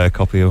you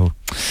copy? Or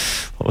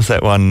what was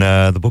that one?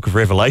 The Book of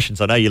Revelations.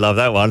 I know you love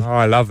that one. Oh,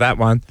 I love that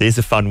one. There's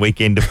a fun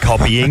weekend of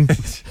copying.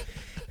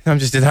 I'm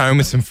just at home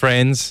with some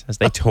friends as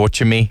they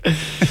torture me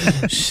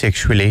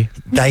sexually.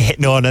 They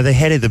had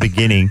at the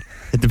beginning.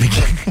 At the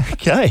beginning.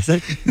 Okay, is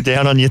that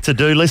down on your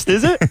to-do list,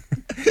 is it?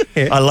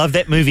 Yeah. I love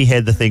that movie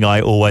had the thing I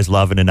always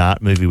love in an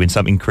art movie when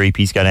something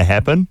creepy is going to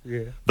happen.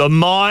 Yeah. The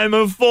mime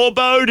of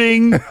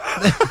foreboding.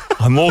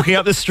 I'm walking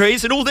up the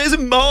streets and, there's a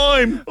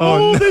mime.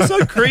 Oh, they're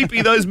so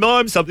creepy, those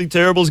mimes. Something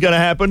terrible is going to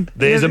happen.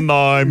 There's a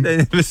mime. They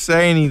never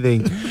say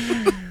anything.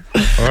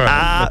 All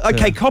right.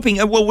 Okay, copying.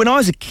 Well, when I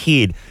was a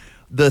kid,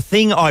 the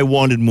thing I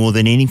wanted more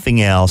than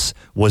anything else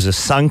was a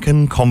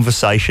sunken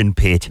conversation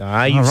pit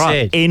You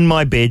said. in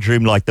my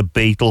bedroom like the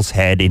Beatles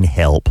had in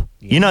Help.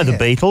 You know the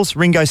Beatles?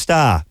 Ringo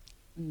Starr.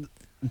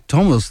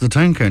 Thomas the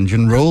Tank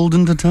Engine rolled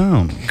into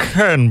town.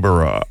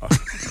 Canberra.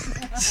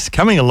 It's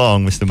coming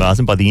along, Mr.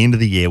 Marsden. By the end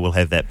of the year, we'll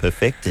have that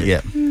perfected.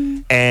 Yeah.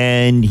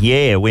 And,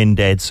 when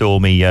Dad saw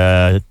me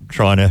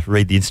trying to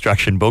read the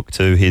instruction book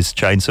to his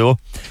chainsaw,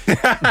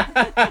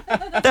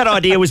 that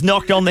idea was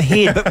knocked on the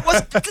head.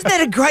 But isn't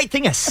that a great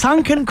thing? A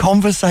sunken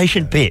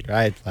conversation pit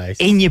Great place.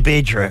 in your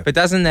bedroom. But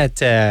doesn't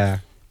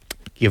that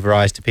give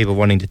rise to people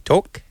wanting to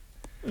talk?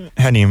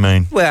 How do you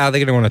mean? Well, they're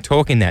going to want to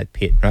talk in that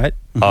pit, right?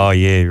 Oh,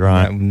 yeah,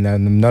 right. No,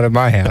 not at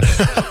my house.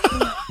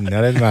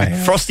 Not at my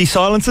house. Frosty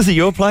silences at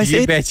your place,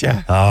 You Ed?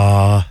 betcha.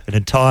 An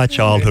entire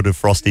childhood of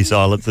frosty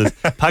silences,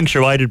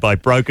 punctuated by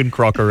broken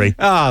crockery.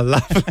 Oh,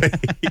 lovely.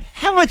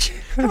 How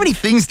many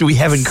things do we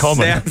have in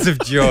common? Sounds of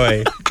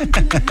joy.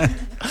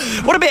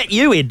 What about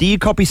you, Ed? Do you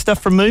copy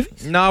stuff from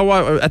movies?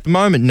 No, at the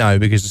moment, no,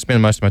 because I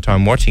spend most of my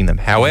time watching them.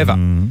 However,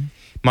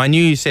 my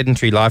new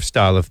sedentary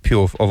lifestyle of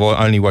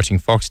only watching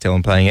Foxtel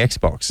and playing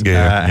Xbox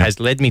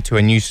has led me to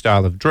a new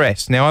style of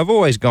dress. Now, I've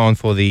always gone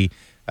for the,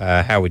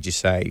 how would you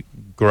say,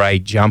 grey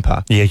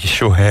jumper. Yeah, you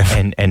sure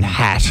have. And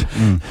hat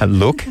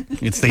look.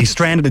 It's the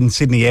stranded in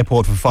Sydney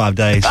airport for 5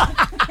 days.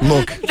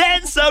 Look.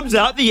 That sums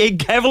up the Ed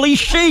Cavalier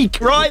chic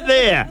right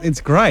there.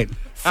 It's great.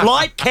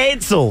 Flight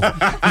cancelled.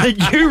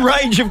 The new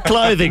range of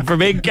clothing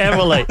from Ed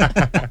Cavalier.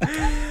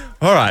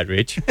 All right,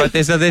 Rich. But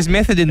there's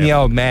method in the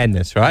old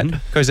madness, right?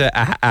 Because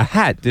a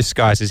hat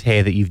disguises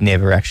hair that you've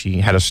never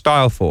actually had a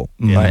style for.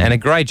 Right? And a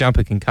grey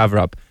jumper can cover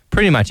up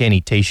pretty much any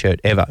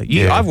T-shirt ever.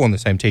 I've worn the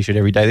same T-shirt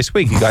every day this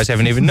week. You guys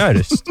haven't even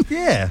noticed.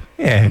 Yeah.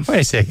 Yeah, wait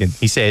a second.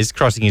 He says,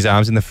 crossing his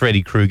arms in the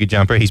Freddy Krueger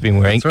jumper he's been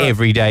wearing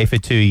every day for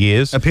 2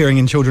 years. Appearing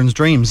in children's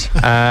dreams.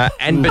 But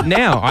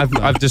now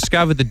I've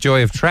discovered the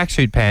joy of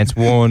tracksuit pants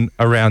worn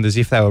around as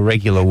if they were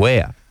regular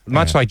wear.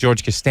 Much like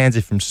George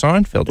Costanza from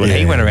Seinfeld when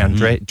he went around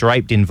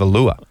draped in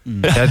velour.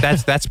 So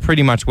that's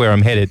pretty much where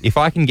I'm headed. If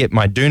I can get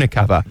my Duna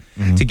cover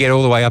to get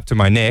all the way up to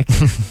my neck,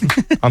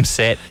 I'm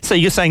set. So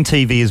you're saying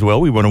TV as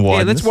well? We want to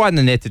widen let's this? widen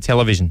the net to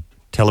television.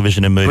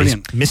 Television and movies.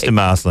 Brilliant. Mr.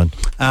 Marsland.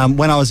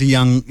 When I was a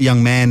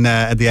young man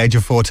at the age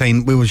of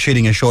 14, we were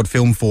shooting a short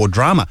film for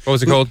drama. What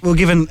was it called? We were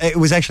given. It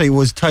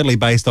was totally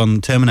based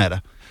on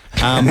Terminator.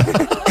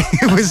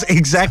 It was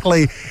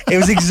exactly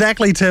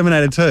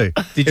Terminator 2.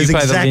 Did you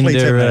play the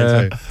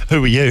Linda?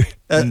 Who were you?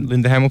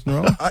 Linda Hamilton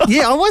role?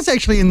 Yeah, I was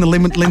actually in the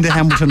Linda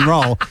Hamilton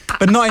role,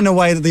 but not in a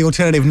way that the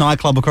alternative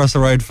nightclub across the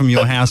road from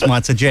your house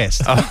might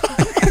suggest.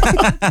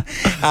 But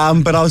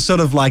I was sort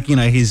of like,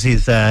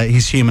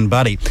 his human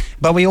buddy.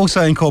 But we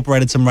also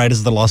incorporated some Raiders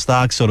of the Lost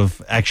Ark sort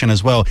of action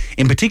as well.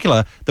 In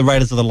particular, the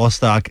Raiders of the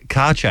Lost Ark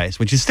car chase,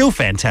 which is still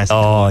fantastic.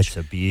 Oh, it's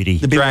a beauty.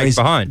 The bit where he's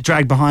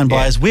dragged behind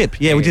by his whip.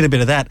 Yeah, we did a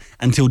bit of that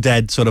until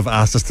Dad sort of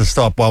asked us to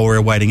stop while we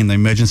were waiting in the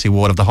emergency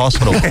ward of the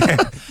hospital.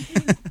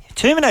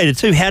 Terminator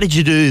 2, how did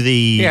you do the...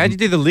 Yeah, how did you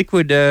do the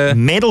liquid...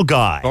 metal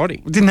guy?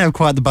 Body. We didn't have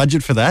quite the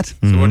budget for that.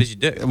 So what did you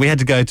do? We had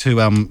to go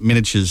to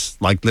miniatures,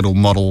 like little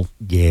model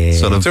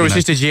sort of... So it was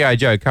just a G.I.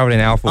 Joe covered in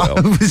alfoil.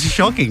 It was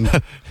shocking.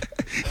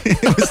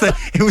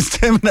 It was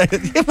Terminator...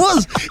 It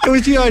was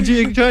G.I.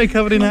 Joe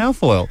covered in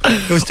alfoil.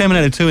 It was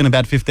Terminator 2 in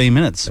about 15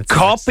 minutes.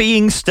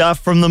 Copying stuff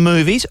from the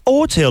movies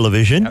or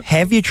television. Yep.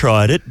 Have you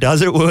tried it?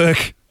 Does it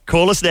work?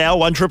 Call us now,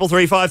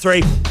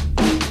 133353.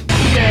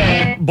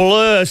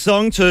 Blur,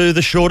 song 2,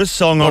 the shortest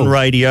song on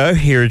radio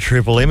here at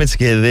Triple M. Let's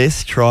get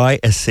this. Try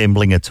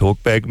assembling a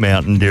talkback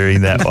mountain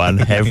during that one.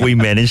 Have we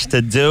managed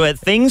to do it?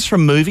 Things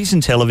from movies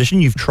and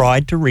television you've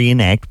tried to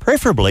reenact,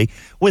 preferably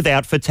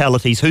without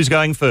fatalities. Who's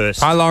going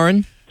first? Hi,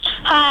 Lauren.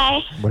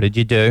 Hi. What did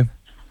you do?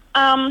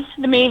 The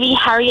movie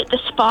Harriet the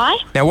Spy.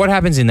 Now, what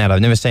happens in that?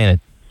 I've never seen it.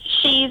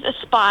 She's a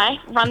spy,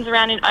 runs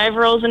around in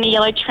overalls and a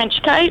yellow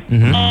trench coat,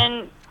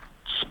 and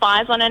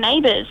spies on her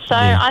neighbours. So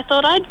I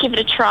thought I'd give it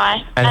a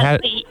try. And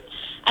At the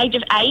age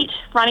of 8,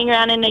 running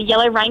around in a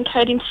yellow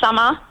raincoat in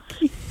summer.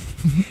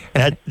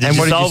 Did you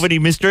solve any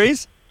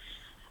mysteries?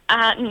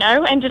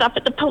 No, ended up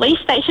at the police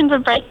station for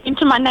breaking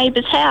into my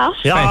neighbour's house.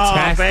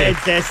 Fantastic.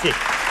 Fantastic.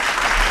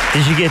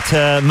 Did you get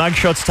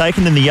mugshots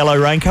taken in the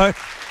yellow raincoat?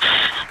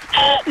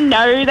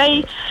 No,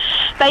 they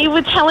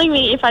were telling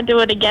me if I do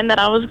it again that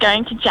I was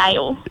going to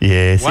jail.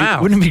 Yeah.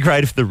 Wow. Wouldn't it be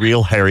great if the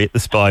real Harriet the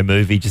Spy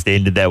movie just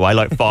ended that way,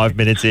 like 5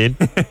 minutes in?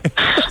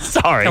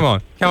 Sorry. Come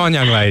on,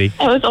 young lady.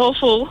 It was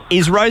awful.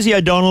 Is Rosie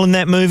O'Donnell in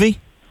that movie?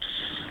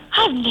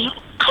 I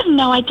have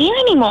no idea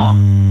anymore.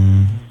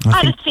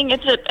 I just think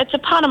it's a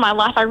part of my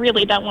life I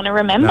really don't want to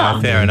remember.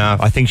 No, fair enough.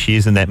 I think she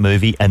is in that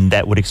movie, and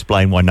that would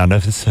explain why none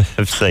of us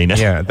have seen it.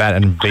 Yeah, that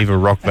and Viva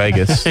Rock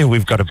Vegas.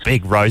 We've got a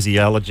big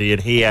Rosie-ology in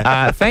here.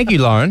 Thank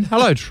you, Lauren.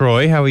 Hello,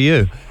 Troy. How are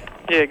you?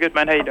 Yeah, good,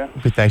 man. How you doing?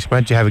 Good, thanks.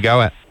 Where did you have a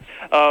go at?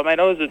 Mate,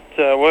 I was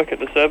at work at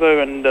the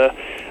servo, and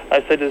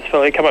I said to this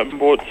fella, come up and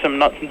bought some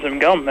nuts and some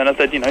gum. And I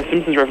said,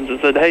 Simpsons references.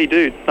 I said, hey,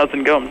 dude, nuts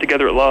and gum,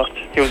 together at last.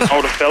 He was an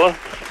older fella.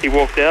 He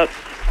walked out.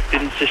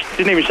 Didn't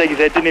even shake his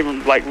head, didn't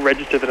even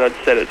register that I'd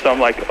said it. So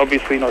I'm like,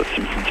 obviously not a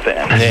Simpsons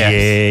fan.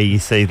 Yeah, you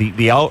see,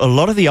 a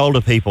lot of the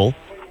older people,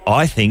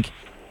 I think,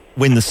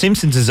 when The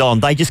Simpsons is on,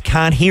 they just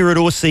can't hear it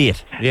or see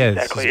it. Yeah,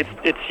 exactly.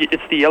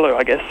 It's the yellow,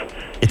 I guess.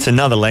 It's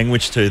another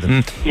language to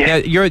them. Yeah.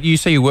 Now, you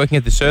say you're working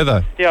at the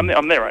servo. Yeah,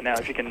 I'm there right now.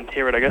 If you can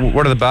hear it, I guess.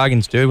 What do the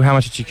bargains do? How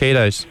much are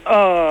Chiquitos?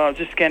 Oh,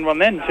 just scanned one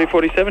then,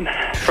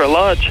 $2.47 for a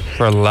large.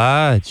 For a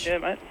large. Yeah,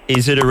 mate.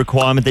 Is it a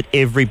requirement that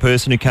every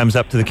person who comes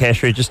up to the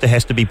cash register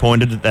has to be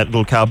pointed at that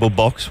little cardboard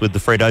box with the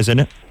Fritos in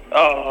it?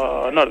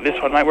 Oh, not at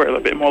this one, mate. We're a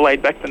little bit more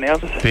laid back than the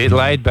others. Bit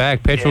laid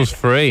back. Petrol's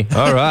free.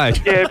 All right.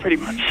 Yeah, pretty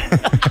much.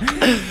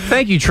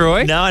 Thank you,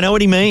 Troy. No, I know what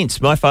he means.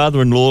 My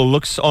father-in-law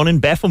looks on in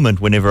bafflement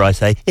whenever I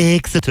say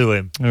exit to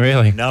him.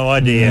 Really? No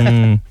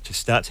idea. Just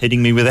starts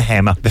hitting me with a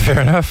hammer. Fair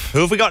enough. Who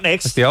have we got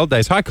next? It's the old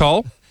days. Hi,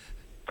 Cole.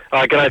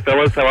 Hi, g'day,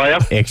 fellas. How are you?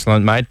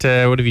 Excellent, mate.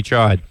 What have you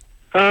tried?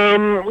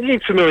 Are you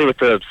familiar with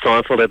the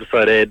Seinfeld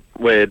episode, Ed,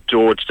 where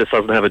George just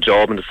doesn't have a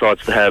job and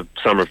decides to have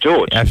Summer of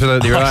George?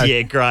 Absolutely right. Oh,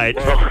 yeah, great.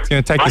 Well, It's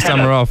going to take the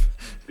summer off.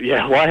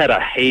 Yeah, well, I had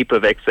a heap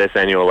of excess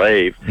annual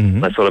leave.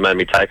 That sort of made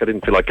me take. I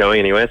didn't feel like going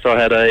anywhere, so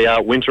I had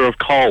a winter of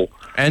coal.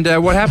 And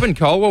what happened,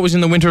 Cole? What was in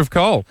the winter of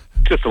coal?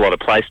 Just a lot of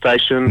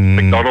PlayStation,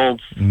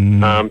 McDonald's,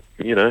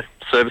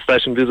 service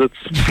station visits.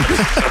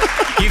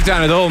 You've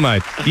done it all,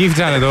 mate. You've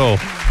done it all.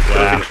 It was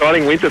an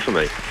exciting winter for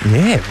me.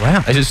 Yeah,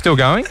 wow. Is it still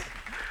going?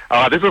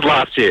 This was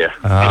last year.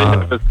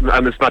 I didn't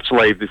have as much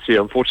leave this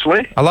year,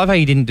 unfortunately. I love how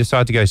you didn't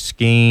decide to go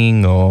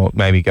skiing or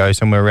maybe go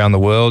somewhere around the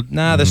world.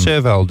 Nah, the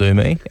servo will do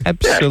me.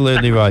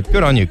 Absolutely right.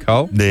 Good on you,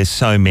 Cole. There's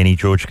so many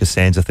George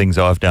Costanza things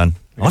I've done.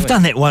 Really? I've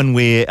done that one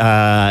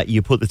where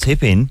you put the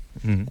tip in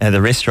at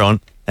the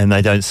restaurant and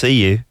they don't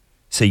see you.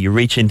 So you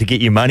reach in to get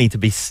your money to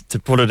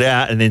put it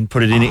out and then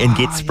put it in and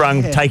get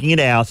sprung taking it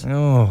out.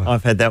 Oh.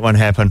 I've had that one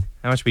happen.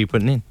 How much were you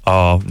putting in?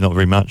 Oh, not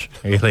very much.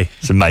 Really?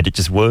 So it made it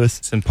just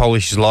worse. Some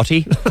Polish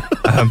zloty.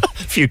 A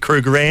few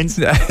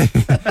Krugerrands.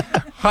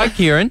 Hi,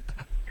 Kieran.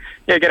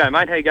 Yeah, g'day,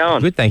 mate. How you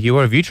going? Good, thank you.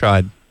 What have you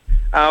tried?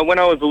 When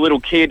I was a little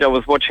kid, I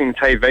was watching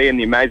TV and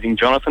The Amazing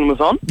Jonathan was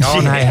on. Oh,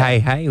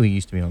 and Hey, we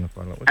used to be on it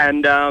quite a lot.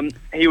 And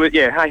he was,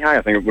 Hey,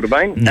 I think it would have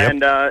been.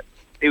 Yep. And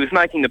he was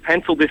making the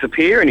pencil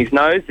disappear in his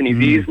nose and his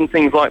ears and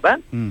things like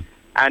that.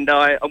 And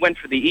I went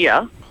for the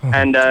ear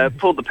and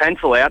pulled the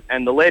pencil out,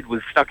 and the lead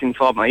was stuck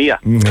inside my ear.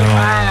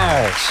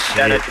 Wow.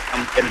 Dad had to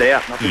come get it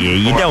out. Yeah,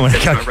 you don't want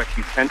to go. I wrecked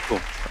his pencil.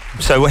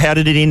 So how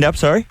did it end up,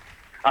 sorry?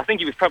 I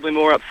think he was probably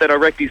more upset I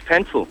wrecked his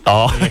pencil.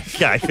 Oh,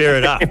 okay, fair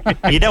enough.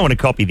 You don't want to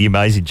copy the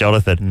amazing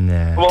Jonathan.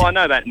 No. Well, I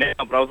know that now,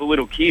 but I was a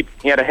little kid.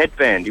 He had a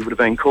headband. He would have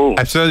been cool.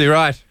 Absolutely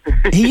right.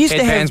 He used to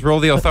Headbands have... were all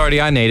the authority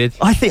I needed.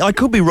 I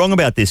could be wrong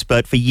about this,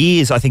 but for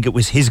years I think it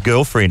was his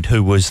girlfriend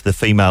who was the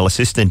female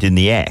assistant in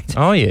the act.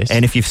 Oh, yes.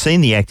 And if you've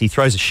seen the act, he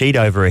throws a sheet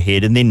over her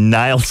head and then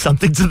nails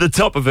something to the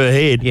top of her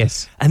head.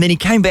 Yes. And then he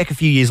came back a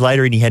few years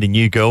later and he had a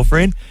new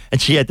girlfriend and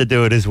she had to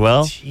do it as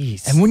well.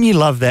 Jeez. And wouldn't you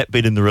love that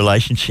bit in the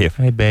relationship?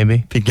 Hey,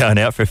 baby. Been going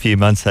out for a few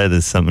months, hey,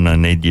 there's something I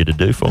need you to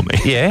do for me.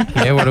 Yeah.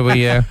 What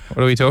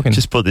are we talking?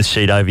 Just put this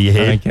sheet over your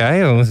head.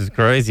 Okay. Well, this is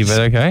crazy, but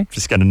okay.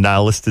 Just going to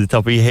nail this to the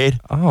top of your head.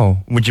 Oh.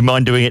 Would you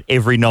mind doing it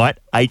every night,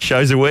 8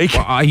 shows a week?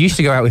 Well, I used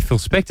to go out with Phil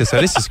Spector,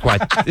 so this is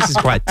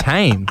quite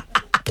tame.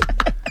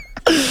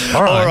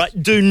 All right.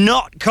 Do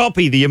not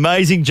copy the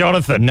amazing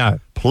Jonathan. No.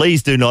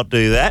 Please do not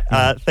do that.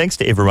 Thanks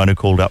to everyone who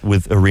called up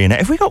with Arena.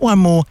 Have we got one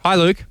more? Hi,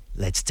 Luke.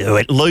 Let's do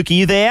it. Luke, are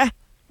you there?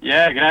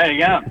 Yeah, g'day, how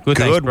you going? Good,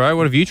 thanks, bro.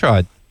 What have you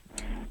tried?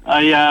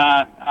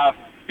 A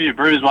few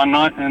brews one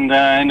night and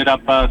ended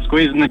up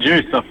squeezing the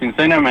juice off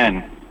Encino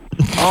Man.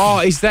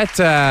 Oh, is that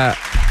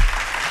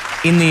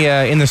in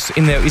the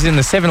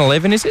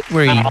 7-Eleven? Is it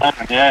where he?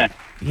 Yeah.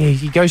 Yeah,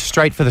 he goes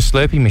straight for the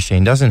Slurpee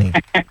machine, doesn't he?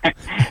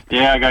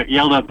 Yeah, I got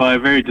yelled at by a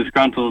very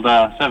disgruntled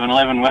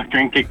 7-Eleven worker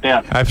and kicked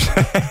out.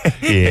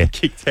 Yeah.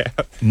 Kicked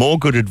out. More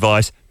good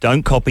advice.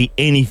 Don't copy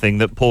anything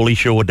that Paulie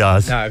Shaw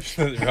does. No,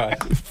 absolutely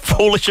right.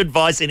 Foolish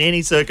advice in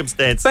any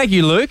circumstance. Thank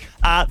you, Luke.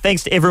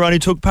 Thanks to everyone who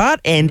took part.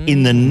 And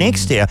in the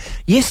next hour,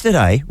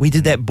 yesterday we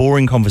did that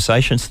boring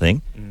conversations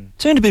thing.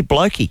 Turned a bit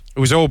blokey. It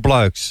was all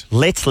blokes.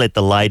 Let's let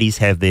the ladies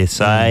have their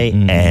say.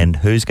 And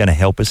who's going to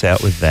help us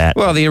out with that?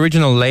 Well, the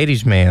original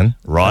ladies' man.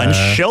 Ryan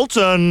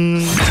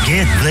Shelton.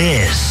 Get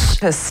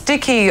this. A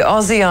sticky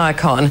Aussie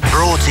icon.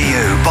 Brought to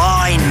you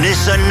by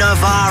Nissan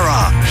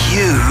Navara.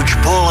 Huge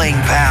pulling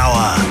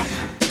power.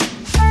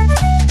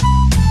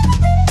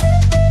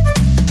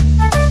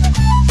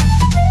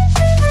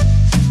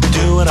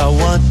 Do what I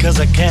want because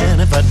I can,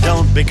 if I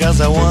don't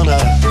because I wanna.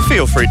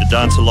 Feel free to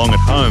dance along at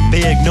home.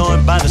 Be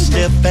ignored by the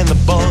stiff and the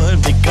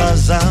bored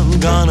because I'm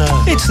gonna.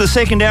 It's the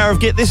second hour of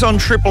Get This on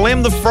Triple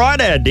M, the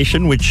Friday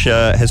edition, which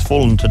has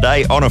fallen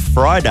today on a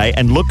Friday.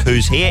 And look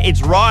who's here.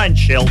 It's Ryan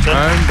Shelton.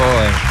 Oh,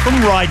 boy.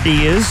 From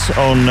Rideas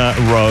on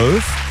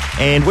Rove.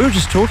 And we were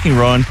just talking,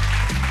 Ryan,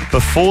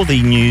 before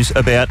the news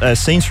about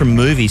scenes from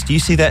movies. Do you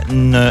see that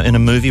in a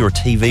movie or a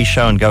TV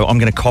show and go, I'm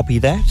going to copy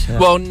that?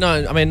 Well,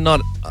 no, I mean,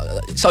 not...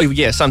 so,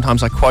 yeah,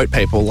 sometimes I quote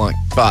people like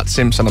Bart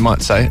Simpson. I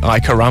might say, I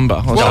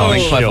caramba, or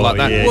something clever like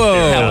that. Yeah.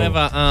 Whoa.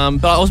 However,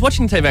 but I was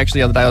watching TV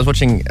actually the other day. I was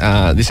watching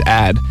this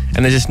ad,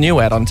 and there's this new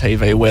ad on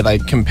TV where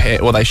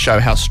they show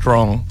how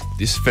strong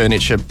this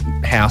furniture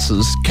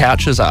house's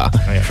couches are.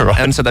 Right.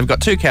 And so they've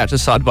got two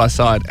couches side by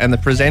side, and the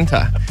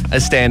presenter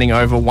is standing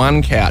over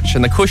one couch,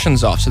 and the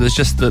cushion's off, so there's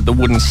just the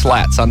wooden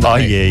slats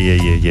underneath.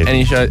 Oh, yeah.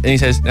 And he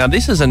says, now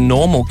this is a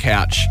normal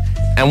couch,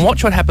 and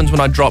watch what happens when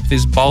I drop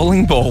this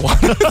bowling ball on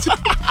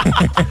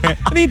it.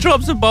 And he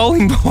drops a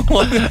bowling ball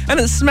on it,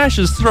 and it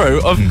smashes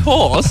through, of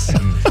course.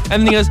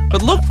 And then he goes,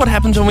 but look what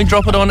happens when we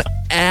drop it on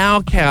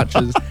our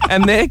couches.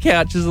 And their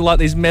couches are like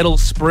these metal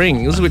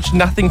springs, which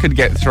nothing could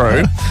get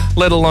through,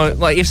 let alone,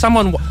 like, if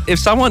someone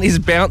is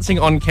bouncing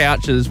on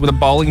couches with a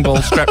bowling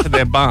ball strapped to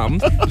their bum,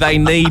 they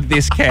need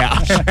this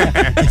couch.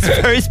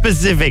 It's very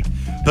specific,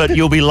 but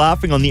you'll be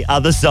laughing on the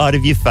other side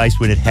of your face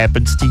when it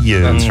happens to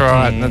you. That's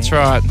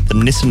right. The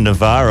Nissan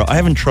Navara. I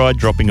haven't tried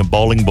dropping a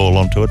bowling ball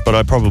onto it, but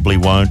I probably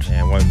won't.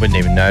 Yeah, wouldn't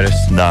even notice.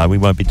 No, we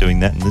won't be doing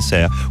that in this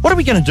hour. What are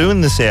we going to do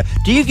in this hour?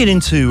 Do you get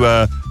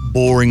into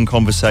boring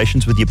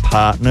conversations with your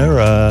partner,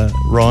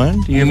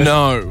 Ryan? Do you ever?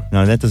 No.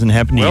 No, that doesn't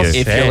happen to you.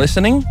 If you're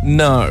listening,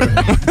 no.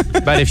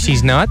 But if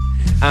she's not?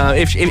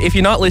 If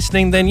you're not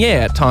listening, then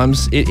yeah, at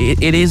times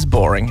it is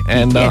boring.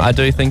 And I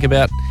do think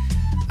about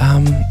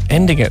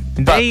ending it.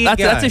 But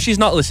that's if she's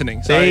not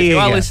listening. So if you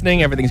are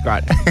listening, everything's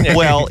great.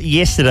 Well,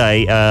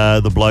 yesterday,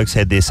 the blokes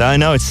had this. I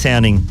know it's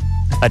sounding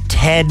a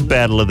tad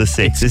battle of the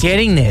sexes. It's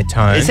getting there,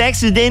 Tone. It's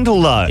accidental,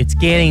 though. It's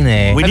getting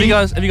there. Have you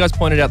guys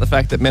pointed out the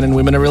fact that men and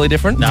women are really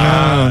different? No.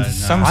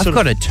 I've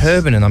got a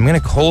turban and I'm going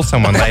to call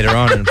someone later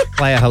on and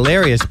play a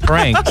hilarious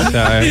prank. So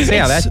see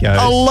how that goes.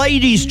 A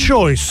lady's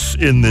choice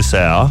in this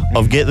hour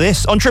of Get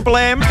This on Triple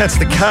M. That's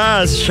the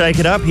Cars. Shake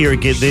it up here at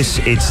Get This.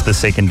 It's the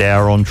second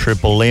hour on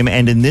Triple M.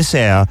 And in this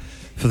hour,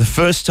 for the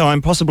first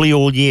time, possibly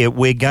all year,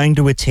 we're going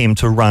to attempt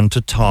to run to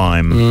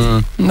time.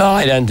 No,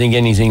 I don't think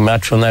anything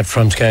much on that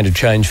front's going to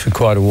change for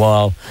quite a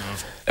while.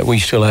 We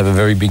still have a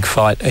very big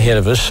fight ahead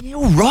of us.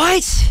 You're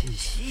right.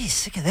 Jeez,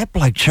 sick of that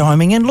bloke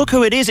chiming in. Look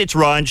who it is. It's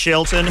Ryan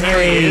Shelton.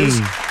 Here he is.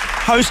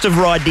 Host of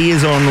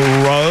Rideas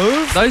on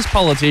Rove. Those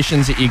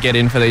politicians that you get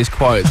in for these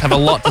quotes have a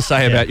lot to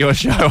say about your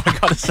show, I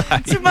got to say.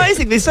 It's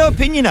amazing. They're so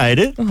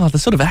opinionated. Oh, the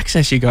sort of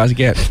access you guys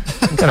get.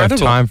 Don't have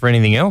time for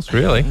anything else,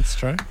 really. That's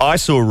true. I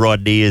saw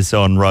Rideas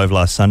on Rove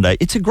last Sunday.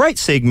 It's a great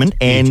segment,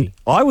 and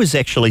I was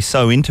actually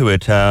so into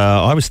it.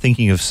 I was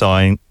thinking of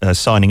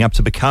signing up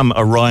to become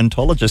a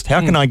Rhinontologist.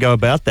 How can I go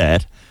about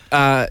that?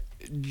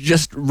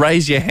 Just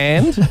raise your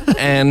hand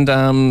and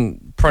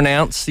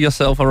pronounce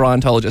yourself a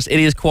Rhinontologist. It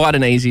is quite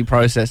an easy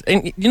process.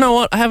 And you know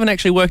what? I haven't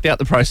actually worked out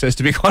the process,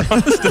 to be quite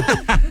honest.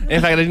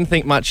 In fact, I didn't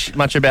think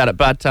much about it.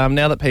 But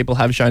now that people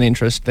have shown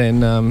interest,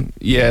 then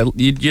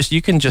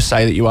you can just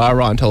say that you are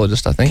a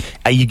Rhinontologist, I think.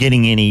 Are you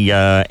getting any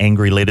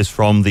angry letters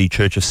from the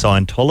Church of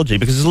Scientology?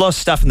 Because there's a lot of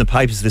stuff in the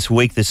papers this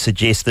week that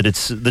suggests that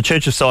it's the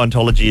Church of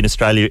Scientology in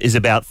Australia is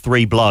about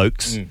 3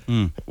 blokes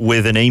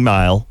with an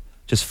email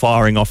just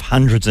firing off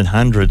hundreds and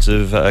hundreds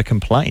of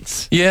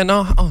complaints. Yeah,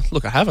 no. Oh,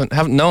 look, I haven't.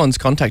 No one's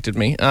contacted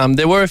me.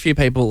 There were a few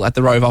people at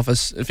the Rove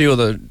office. A few of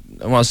the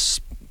I was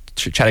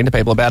chatting to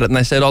people about it, and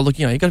they said, "Oh, look,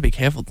 you've got to be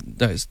careful.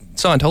 Those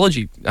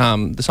Scientology,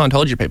 the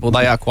Scientology people,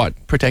 they are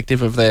quite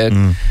protective of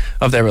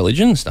their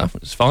religion and stuff.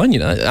 It's fine,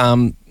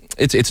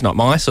 It's not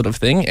my sort of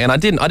thing, and I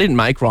didn't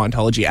make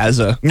Rhinontology as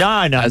a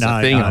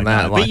thing on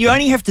that. But you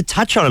only have to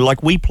touch on it.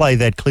 Like we play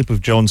that clip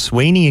of John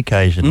Sweeney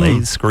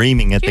occasionally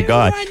screaming at the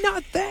guy. We're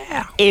not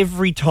there.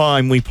 Every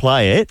time we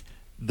play it,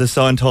 the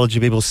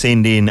Scientology people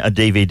send in a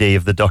DVD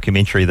of the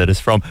documentary that is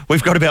from.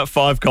 We've got about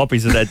 5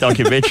 copies of that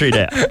documentary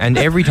now. And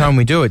every time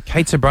we do it,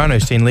 Kate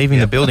Sobrano's seen leaving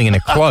the building in a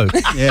cloak.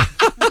 Yeah.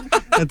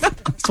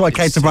 That's why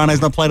Kate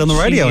Sobrano's not played on the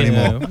radio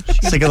anymore.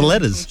 Sick of the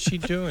letters. What's she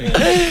doing?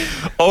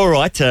 All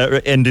right,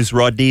 and is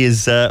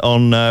Ideas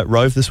on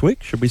Rove this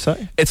week? Should we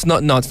say it's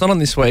not? No, it's not on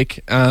this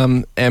week.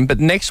 But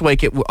next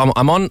week,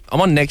 I'm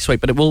on next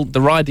week. But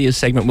the Ideas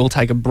segment will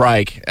take a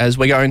break as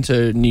we're going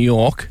to New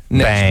York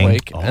next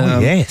week. Oh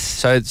yes.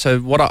 So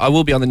what I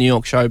will be on the New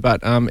York show,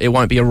 but it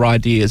won't be a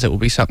Ideas. It will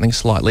be something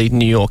slightly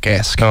New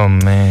York-esque. Oh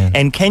man!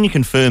 And can you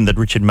confirm that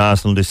Richard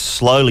Marsland is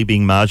slowly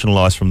being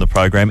marginalised from the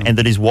program, and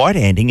that his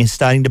white-handing is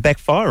starting to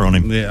backfire on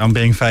him? Yeah, I'm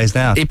being phased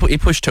out. He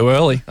pushed too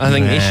early. I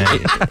think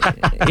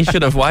he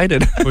should have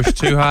waited. Pushed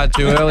too hard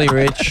too early,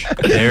 Rich.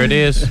 There it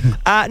is.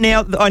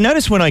 Now, I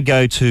notice when I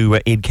go to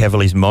Ed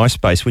Cavalier's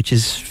MySpace, which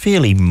is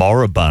fairly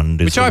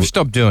moribund. Which I've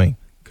stopped doing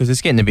because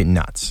it's getting a bit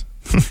nuts.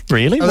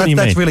 Really? Oh, what do you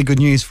mean? That's really good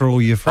news for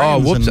all your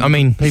friends. Oh, whoops. I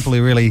mean, people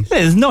who really... Yeah,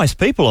 there's nice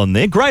people on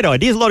there. Great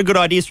ideas. A lot of good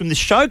ideas from this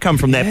show come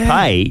from that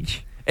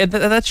page.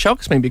 That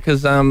shocks me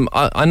because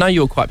I know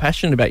you were quite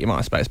passionate about your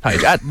MySpace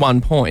page at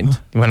one point.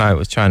 When I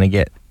was trying to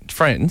get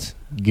friends.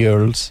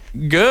 Girls.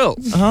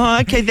 Oh,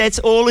 okay, that's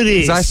all it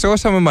is. I saw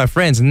some of my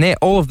friends, and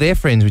all of their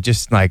friends were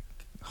just like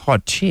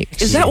hot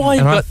chicks. Is that why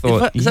you've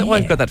why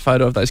you've got that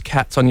photo of those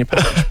cats on your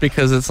page?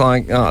 Because it's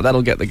like,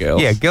 that'll get the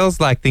girls. Yeah, girls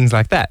like things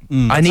like that.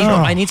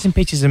 I need some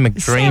pictures of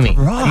McDreamy.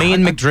 Right? Me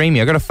and McDreamy.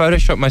 I got to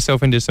Photoshop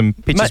myself into some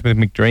pictures with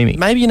McDreamy.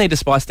 Maybe you need to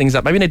spice things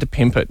up. Maybe you need to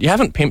pimp it. You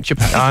haven't pimped your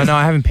page. Oh no,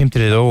 I haven't pimped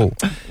it at all.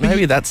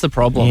 Maybe that's the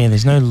problem. Yeah,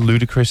 there's no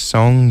ludicrous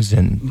songs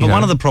But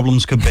one of the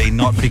problems could be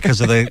not because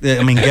of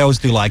girls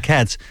do like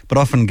cats, but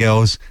often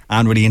girls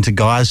aren't really into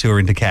guys who are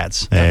into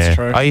cats. That's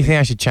true. Oh, you think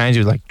I should change it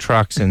with like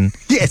trucks and...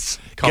 Yes.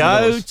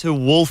 Go to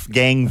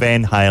Wolfgang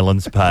Van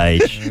Halen's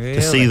page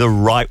to see the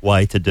right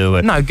way to do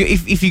it. No,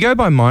 if you go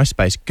by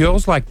MySpace,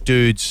 girls like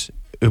dudes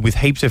with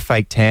heaps of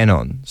fake tan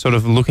on, sort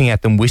of looking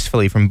at them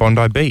wistfully from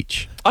Bondi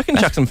Beach. I can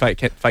chuck some fake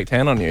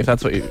tan on you if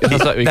that's what you.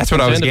 That's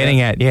what I was getting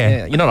at.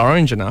 Yeah, you're not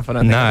orange enough. I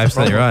don't think. No,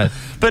 absolutely right.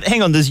 But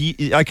hang on,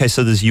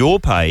 so there's your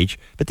page,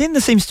 but then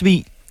there seems to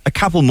be a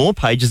couple more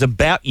pages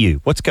about you.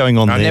 What's going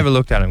on there? I never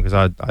looked at them because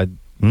I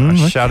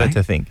shudder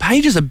to think.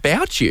 Pages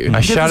about you?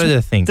 I shudder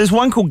to think. There's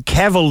one called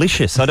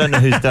Cavalicious. I don't know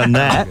who's done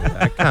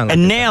that.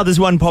 And now there's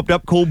one popped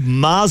up called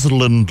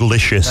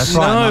Marslandlicious. That's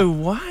right. No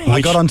way.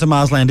 I got onto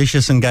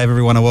Marslandlicious and gave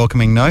everyone a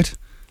welcoming note.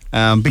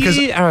 Because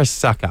you are a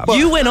sucker.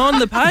 You went on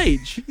the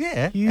page.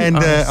 Yeah.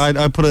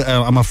 I put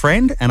I'm a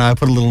friend, and I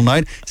put a little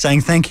note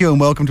saying thank you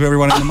and welcome to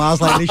everyone in the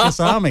Marslandlicious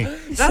army.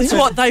 That's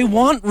what they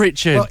want,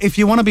 Richard. Well, if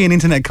you want to be an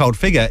internet cult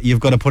figure, you've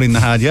got to put in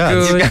the hard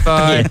yards.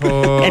 Goodbye,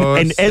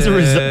 and as a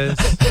result,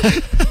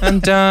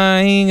 I'm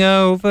dying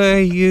over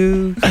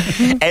you.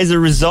 As a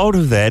result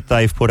of that,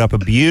 they've put up a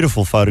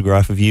beautiful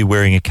photograph of you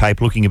wearing a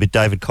cape, looking a bit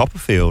David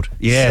Copperfield.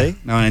 Yeah,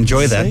 no, I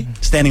enjoy that.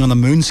 Standing on the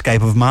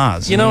moonscape of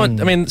Mars. You know what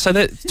I mean? So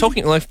they're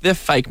talking like they're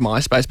fake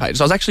MySpace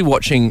pages. I was actually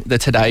watching the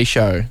Today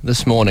Show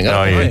this morning.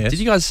 Did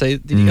you guys see?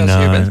 Did you guys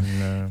hear about it?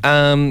 No.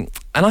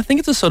 And I think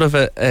it's a sort of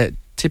a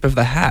tip of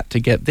the hat to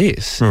get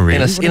this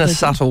in a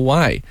subtle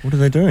way. What are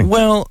they doing?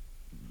 Well,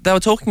 they were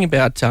talking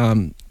about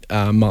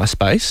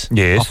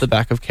MySpace off the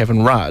back of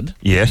Kevin Rudd.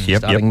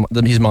 Starting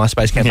his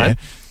MySpace campaign.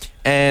 Yeah.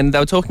 And they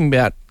were talking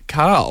about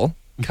Carl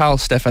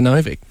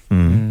Stefanovic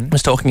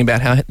was talking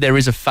about how there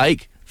is a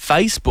fake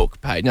Facebook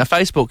page. Now,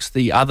 Facebook's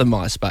the other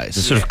MySpace.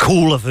 The sort of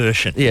cooler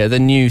version. Yeah, the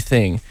new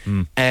thing.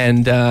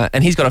 And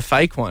he's got a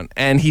fake one.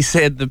 And he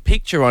said the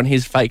picture on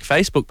his fake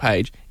Facebook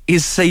page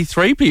is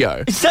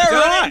C-3PO. Is that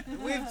right?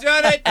 We've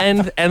done it.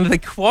 And the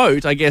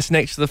quote, I guess,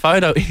 next to the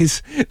photo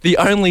is the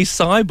only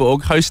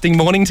cyborg hosting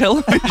morning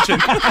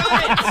television.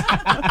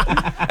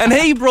 And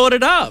he brought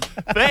it up.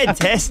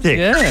 Fantastic.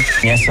 Yeah.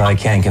 Yes, I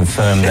can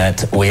confirm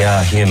that we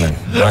are human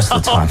most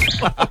of the time.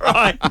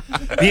 Right.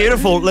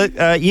 Beautiful. Look,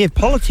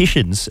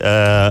 politicians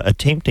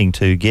attempting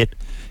to get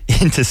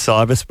into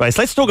cyberspace.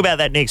 Let's talk about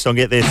that next on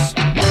Get This.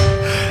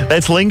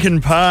 That's Linkin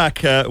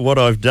Park, What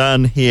I've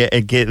Done here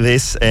at Get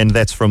This, and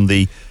that's from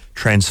the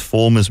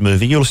Transformers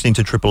movie. You're listening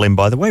to Triple M,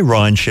 by the way.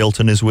 Ryan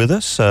Shelton is with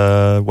us.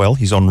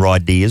 He's on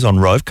Rideers on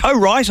Rove.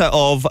 Co-writer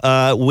of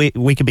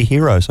We Could Be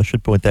Heroes, I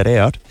should point that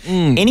out.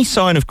 Any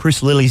sign of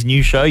Chris Lilly's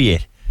new show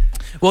yet?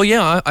 Well,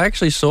 yeah, I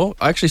actually saw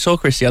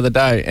Chris the other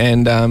day,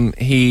 and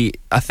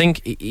I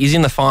think he's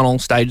in the final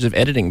stages of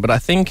editing. But I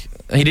think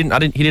he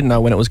didn't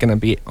know when it was going to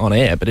be on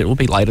air, but it will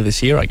be later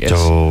this year, I guess.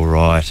 Oh,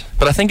 right.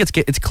 But I think it's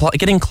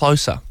getting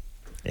closer.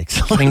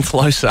 Excellent. Getting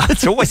closer.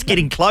 It's always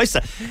getting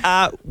closer.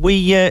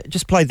 We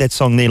just played that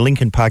song there,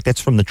 Linkin Park. That's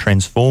from the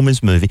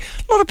Transformers movie.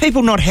 A lot of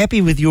people not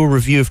happy with your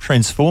review of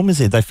Transformers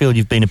there. They feel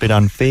you've been a bit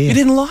unfair. You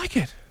didn't like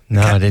it?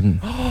 No, I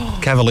didn't.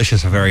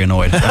 Cavalicious are very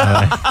annoyed.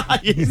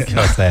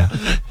 Yes, they are.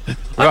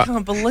 I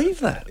can't believe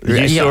that.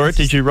 You saw it,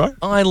 did you, Ro?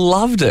 I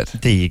loved it.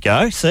 There you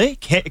go. See?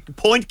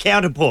 Point,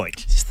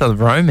 counterpoint. It's the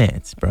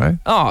romance, bro.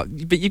 Oh,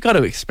 but you've got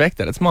to expect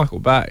that. It's Michael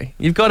Bay.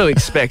 You've got to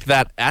expect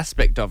that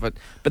aspect of it.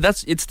 But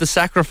it's the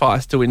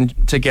sacrifice to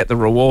get the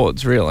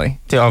rewards, really.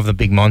 Of the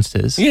big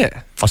monsters.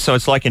 Yeah. Oh, so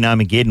it's like in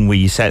Armageddon where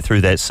you sat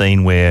through that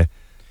scene where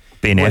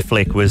Ben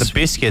Affleck was... The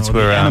biscuits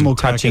were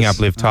touching up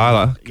Liv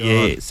Tyler.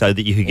 Yeah, so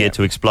that you could get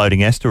to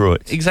exploding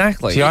asteroids.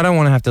 Exactly. See, I don't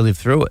want to have to live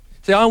through it.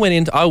 See, I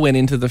went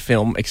into the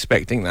film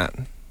expecting that.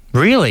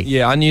 Really?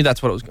 Yeah, I knew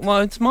that's what it was. Well,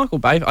 it's Michael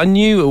Bay. I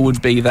knew it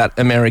would be that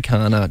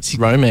Americana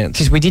romance.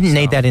 Because we didn't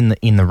need that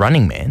in the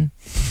Running Man.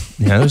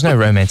 You know, there was no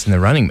romance in the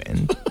Running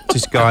Man.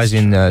 Just guys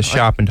in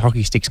sharpened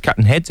hockey sticks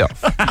cutting heads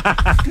off.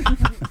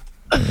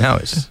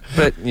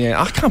 But yeah,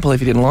 I can't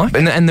believe you didn't like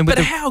it. But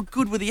how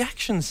good were the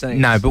action scenes?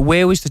 No, but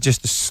where was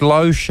just a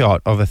slow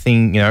shot of a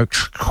thing, you know,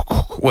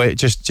 where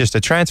just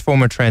a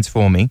transformer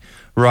transforming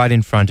right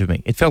in front of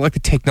me? It felt like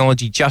the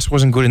technology just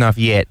wasn't good enough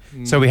yet,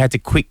 so we had to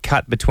quick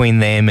cut between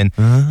them and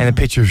a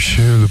picture of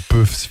Shia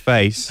LaBeouf's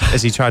face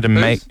as he tried to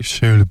make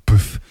Shia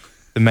LaBeouf,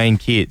 the main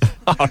kid,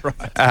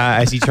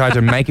 as he tried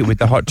to make it with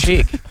the hot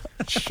chick.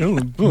 Shia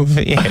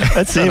LaBeouf. Yeah,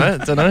 that's him. I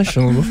don't know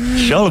Shia LaBeouf.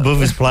 Shia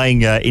LaBeouf is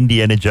playing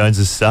Indiana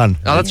Jones' son.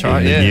 Oh, that's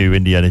right, in the new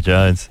Indiana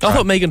Jones. I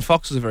thought Megan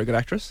Fox was a very good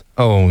actress.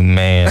 Oh,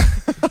 man.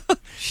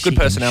 Good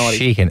personality.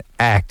 She can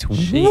act.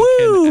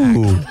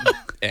 Can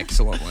act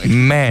excellently.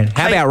 Man,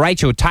 how about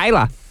Rachel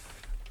Taylor?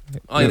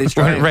 Oh, yeah, that's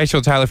right.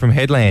 Rachel Taylor from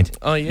Headland.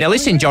 Oh, yeah. Now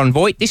listen, John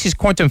Voight, this is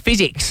quantum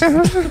physics.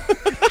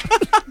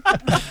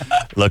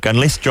 Look,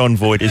 unless John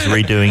Voight is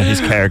redoing his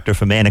character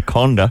from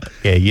Anaconda,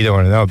 yeah, you don't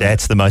want to know.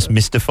 That's the most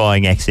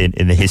mystifying accent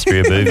in the history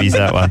of movies,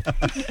 that one.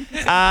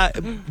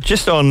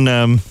 Just on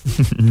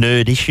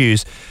nerd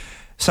issues,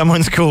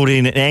 someone's called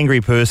in an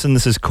angry person.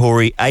 This is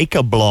Corey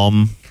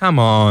Akerblom. Come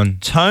on.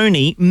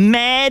 Tony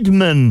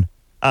Madman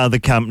are the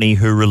company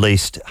who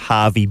released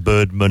Harvey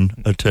Birdman,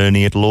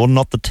 Attorney at Law,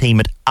 not the team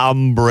at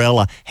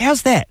Umbrella.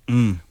 How's that?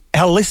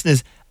 Our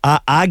listeners are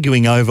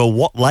arguing over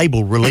what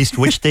label released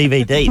which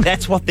DVD.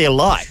 That's what they're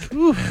like.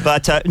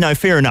 But no,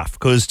 fair enough,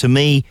 because to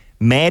me,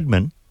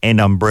 Madman and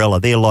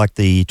Umbrella, they're like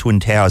the Twin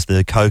Towers,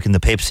 the Coke and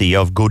the Pepsi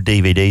of good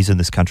DVDs in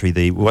this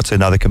country. What's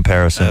another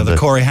comparison? The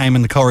Corey Haim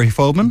and the Corey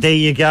Feldman. There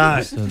you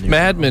go.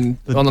 Madman,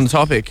 on the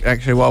topic,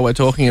 actually, while we're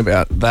talking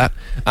about that,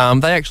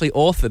 they actually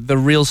authored the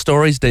Real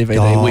Stories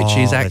DVD, which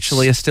is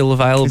actually still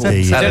available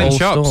at all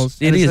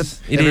stores. It is.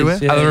 It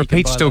is. Are the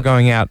repeats still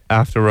going out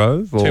after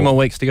Rove? 2 more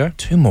weeks to go.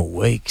 2 more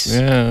weeks.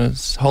 Yeah,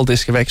 it's a whole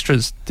disc of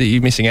extras that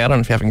you're missing out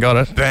on if you haven't got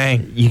it.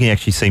 Bang. You can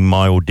actually see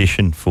my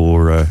audition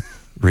for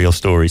Real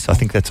Stories. I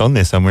think that's on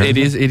there somewhere. It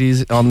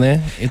is on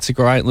there. It's a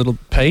great little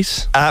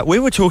piece. We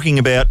were talking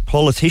about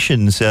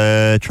politicians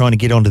trying to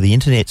get onto the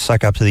internet,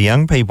 suck up to the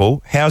young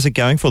people. How's it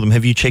going for them?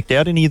 Have you checked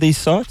out any of these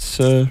sites?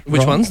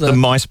 Which ones? The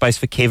MySpace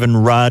for Kevin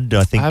Rudd,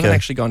 I think. I haven't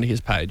actually gone to his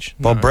page.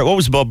 What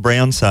was Bob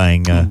Brown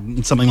saying?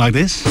 Something like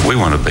this? We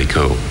want to be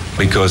cool,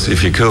 because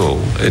if you're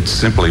cool, it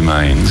simply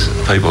means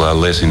people are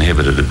less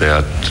inhibited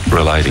about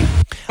relating.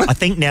 I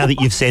think now that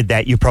you've said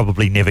that, you're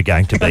probably never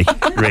going to be,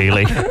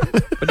 really.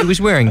 But he was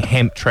wearing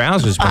hemp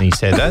trousers when he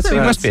said that, so he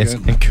must be a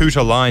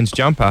Cooter Lines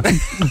jumper.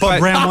 Bob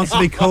Brown wants to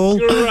be cool.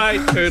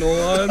 Great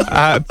Cooter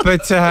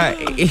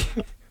Lines.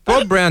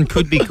 Bob Brown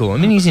could be cool. I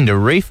mean, he's into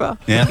reefer,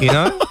 you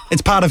know?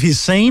 It's part of his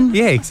scene.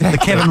 Yeah, exactly.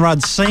 The Kevin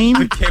Rudd scene.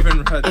 The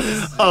Kevin Rudd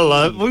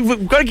scene.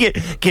 We've got to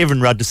get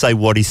Kevin Rudd to say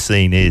what his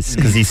scene is,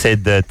 because he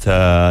said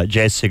that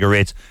jazz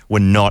cigarettes were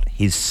not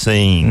his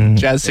scene.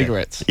 Jazz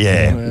cigarettes.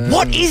 Yeah.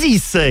 What is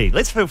his scene?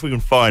 Let's see if we can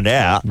find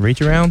out. Reach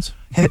arounds?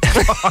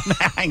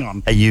 Hang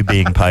on. Are you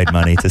being paid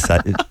money to say?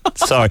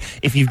 Sorry,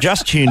 if you've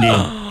just tuned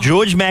in,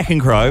 George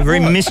McEncroe, very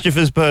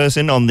mischievous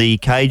person on the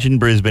Cage in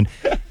Brisbane,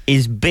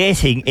 is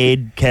betting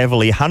Ed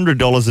Cavalier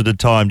 $100 at a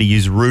time to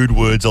use rude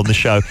words on the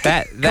show.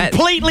 That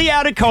completely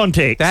out of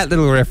context. That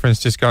little reference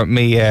just got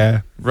me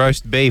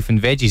roast beef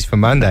and veggies for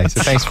Monday,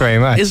 so thanks very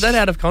much. Is that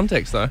out of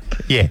context, though?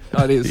 Yeah.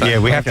 Oh, it is. Yeah,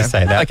 we have to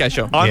say that. Okay,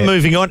 sure. I'm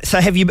moving on.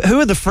 So who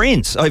are the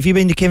friends? Have you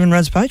been to Kevin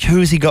Rudd's page? Who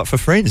has he got for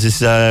friends?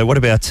 What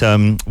about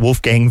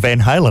Wolfgang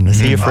Van Halen? Is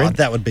he a friend?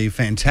 That would be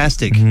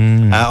fantastic.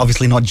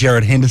 Obviously not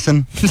Jared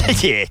Henderson.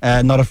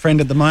 Yeah. Not a friend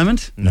at the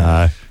moment.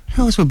 No.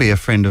 Who else would be a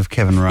friend of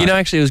Kevin Rudd? You know,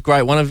 actually, it was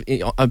great.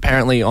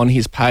 Apparently on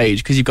his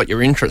page, because you've got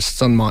your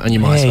interests on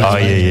your MySpace. Oh,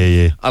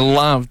 yeah. I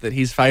loved that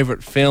his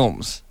favourite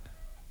films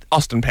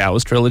Austin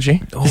Powers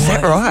trilogy. Is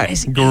that right?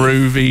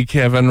 Groovy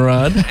Kevin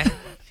Rudd.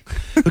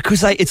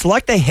 Because it's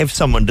like they have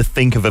someone to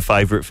think of a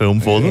favourite film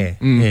for them.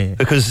 Yeah.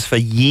 Because for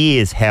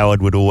years,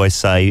 Howard would always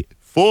say,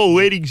 4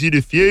 weddings and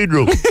a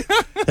funeral.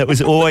 That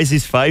was always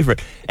his favourite.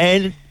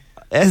 And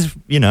as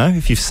you know,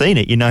 if you've seen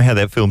it, you know how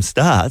that film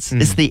starts.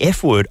 It's the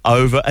F word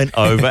over and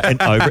over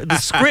and over. The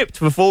script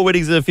for 4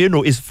 weddings and a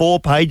funeral is 4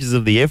 pages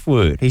of the F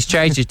word. He's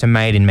changed it to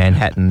Made in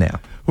Manhattan now.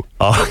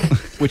 Oh.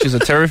 Which is a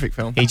terrific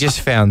film. He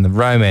just found the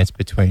romance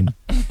between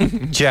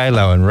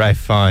J-Lo and Ralph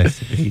Fiennes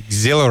to be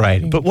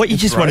exhilarating. But what you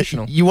just want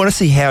to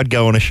see Howard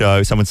go on a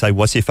show, someone say,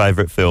 what's your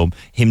favourite film?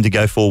 Him to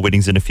go 4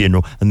 weddings and a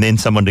funeral, and then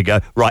someone to go,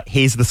 right,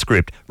 here's the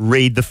script,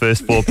 read the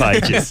first 4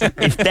 pages.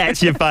 If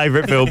that's your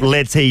favourite film,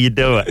 let's hear you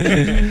do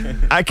it.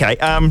 Okay,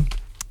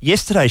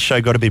 yesterday's show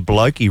got a bit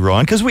blokey,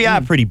 Ryan, because we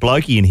are pretty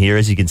blokey in here,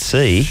 as you can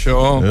see.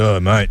 Sure. Oh,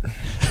 mate.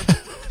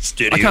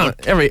 I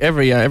can't,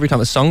 every time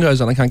a song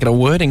goes on, I can't get a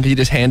word in because you're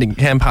just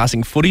hand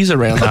passing footies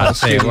around.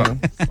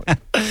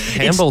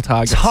 Handball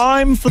targets.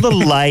 Time for the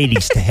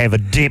ladies to have a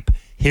dip.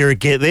 Here at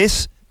Get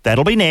This.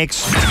 That'll be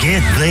next.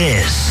 Get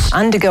This.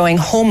 Undergoing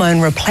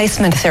hormone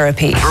replacement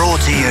therapy. Brought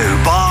to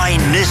you by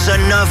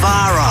Nissan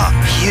Navara.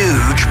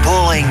 Huge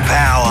pulling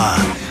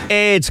power.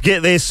 It's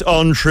Get This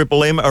on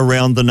Triple M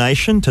around the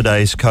nation.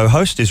 Today's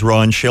co-host is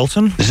Ryan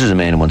Shelton. This is a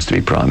man who wants to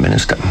be Prime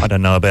Minister. I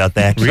don't know about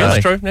that. Really?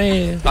 That's true.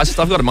 Yeah. I've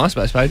got a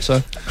MySpace page, so...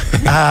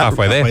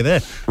 Halfway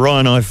there.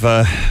 Ryan, I've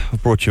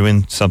brought you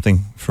in something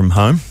from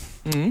home.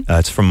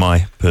 It's from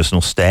my personal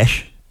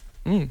stash.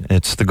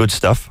 It's the good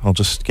stuff. I'll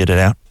just get it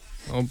out.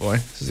 Oh, boy.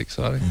 This is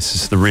exciting. This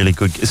is the really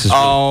good... This is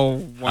wow.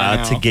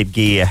 to get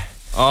gear.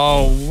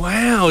 Oh,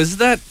 wow. Is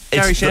that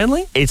Gary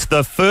Shandling? It's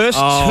the first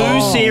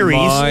 2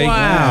 series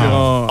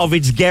of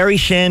its Gary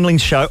Shandling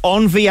show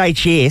on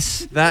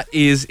VHS. That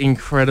is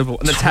incredible.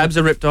 And the tabs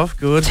are ripped off.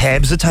 Good.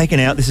 Tabs are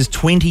taken out. This is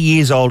 20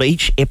 years old.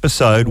 Each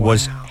episode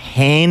was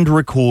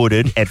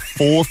hand-recorded at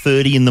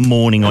 4:30 in the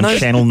morning on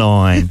Channel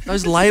 9.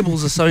 Those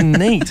labels are so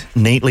neat.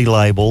 Neatly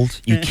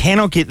labelled. You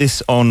cannot get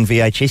this on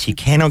VHS. You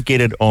cannot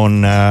get it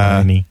on...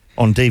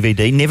 on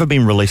DVD, never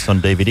been released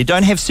on DVD.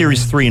 Don't have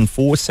series 3 and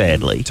 4,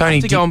 sadly. Tony, I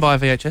have to go and buy a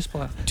VHS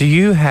player. Do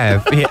you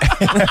have... You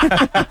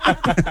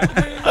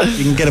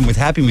can get them with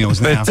Happy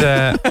Meals now.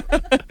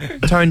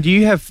 Tone, do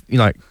you have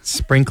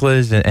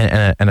sprinklers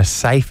and a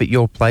safe at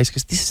your place?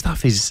 Because this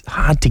stuff is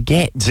hard to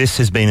get. This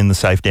has been in the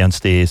safe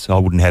downstairs. I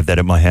wouldn't have that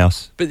at my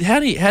house. But how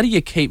do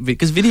you keep...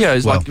 Because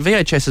videos, like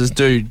VHSs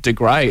do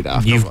degrade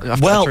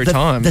after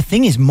time. The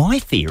thing is, my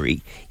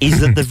theory is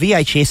that the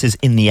VHSs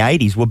in the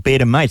 80s were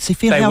better made. See,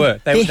 feel how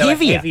they're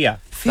heavier.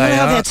 Feel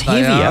how that's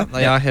heavier.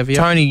 They are heavier.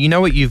 Tony, you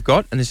know what you've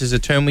got? And this is a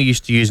term we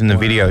used to use in the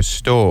video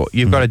store.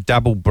 You've got a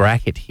double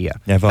bracket here.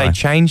 They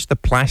changed the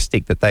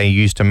plastic that they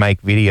used to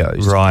make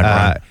videos.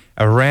 Right.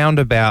 Around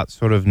about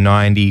sort of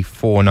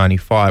 94,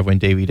 95 when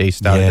DVD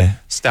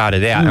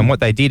started out. And what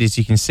they did is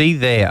you can see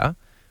there,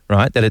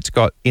 right, that it's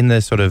got in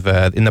the sort of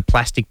in the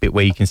plastic bit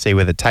where you can see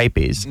where the tape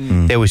is,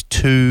 there was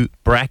 2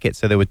 brackets.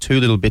 So there were 2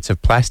 little bits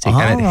of plastic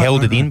and it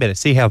held it in better.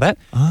 See how that?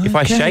 If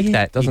I shake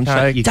that, doesn't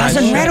shake. It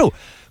doesn't rattle.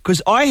 Because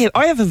I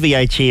have a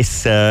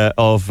VHS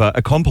of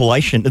a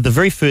compilation, the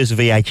very first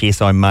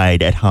VHS I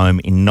made at home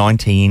in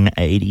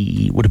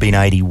 1980, would have been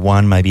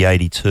 81, maybe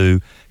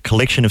 82,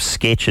 collection of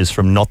sketches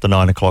from Not the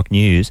 9 O'Clock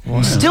News.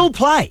 Wow. Still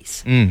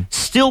plays.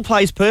 Still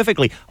plays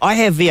perfectly. I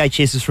have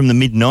VHSs from the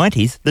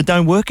mid-90s that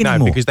don't work anymore.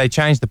 No, because they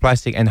changed the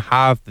plastic and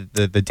halved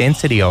the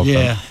density of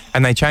them.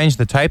 And they changed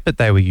the tape that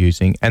they were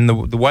using. And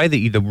the way that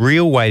the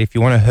real way, if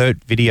you want to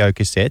hurt video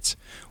cassettes,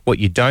 what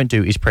you don't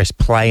do is press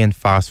play and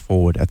fast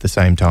forward at the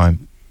same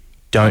time.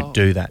 Don't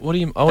do that. What do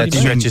you? That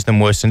stretches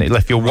them worse than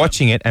if you're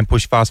watching it and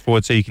push fast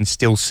forward so you can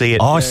still see it.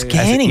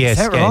 Scanning. Is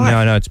that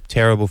right? No, it's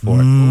terrible for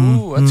it.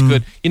 Ooh, that's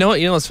good. You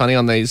know what's funny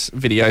on these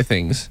video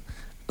things?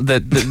 The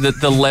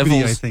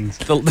levels,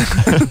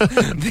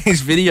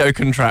 these video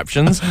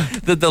contraptions,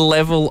 the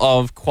level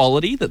of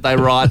quality that they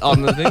write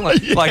on the thing,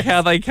 like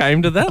how they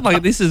came to that.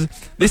 Like this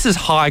is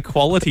high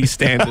quality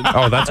standard.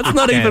 Oh, that's not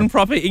standard. Even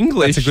proper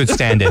English. That's a good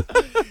standard.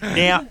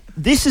 Now,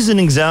 this is an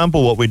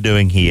example what we're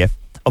doing here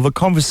of a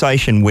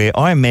conversation where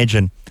I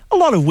imagine a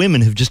lot of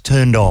women have just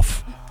turned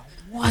off.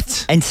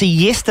 What? And see,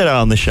 yesterday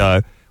on the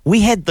show,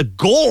 we had the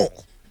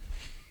gall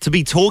to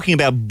be talking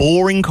about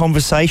boring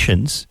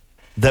conversations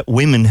that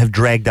women have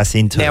dragged us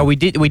into. Now, we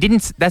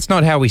didn't, that's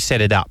not how we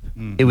set it up.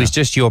 It was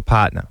just your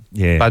partner.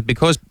 Yeah. But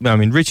because,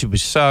 Richard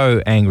was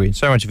so angry and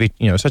so much,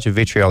 such a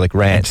vitriolic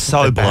rant. And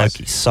so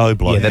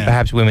blokey. Yeah, that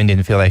perhaps women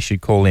didn't feel they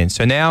should call in.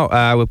 So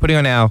now we're putting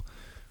on our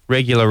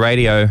regular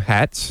radio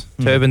hats,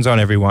 turbans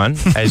on everyone,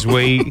 as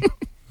we...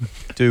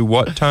 Do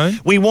what, Tone?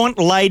 We want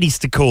ladies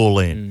to call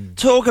in.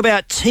 Talk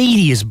about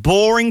tedious,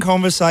 boring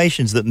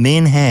conversations that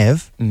men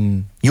have,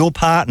 your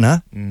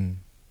partner,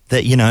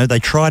 that, they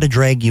try to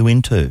drag you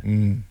into.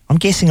 I'm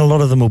guessing a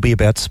lot of them will be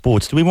about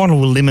sports. Do we want to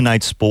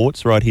eliminate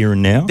sports right here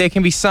and now? There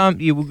can be some.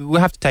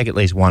 We'll have to take at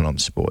least one on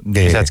sport,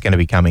 because that's going to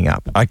be coming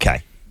up.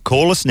 Okay.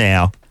 Call us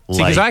now.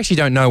 See, because I actually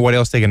don't know what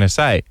else they're going to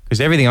say, because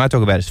everything I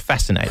talk about is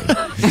fascinating.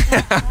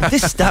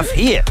 This stuff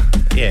here,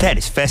 that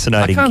is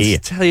fascinating I gear.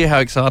 can't tell you how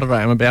excited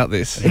I am about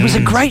this. It was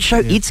a great show.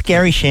 It's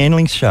Gary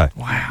Shandling's show.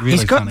 Wow. Really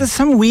He's got funny.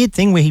 some weird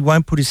thing where he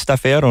won't put his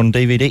stuff out on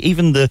DVD.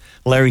 Even the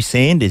Larry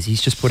Sanders,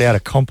 he's just put out a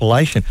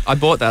compilation. I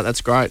bought that.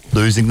 That's great.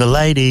 Losing the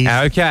ladies.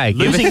 Okay.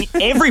 Losing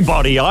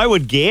everybody, I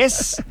would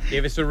guess.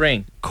 Give us a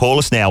ring. Call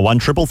us now,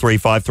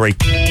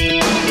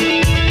 133353.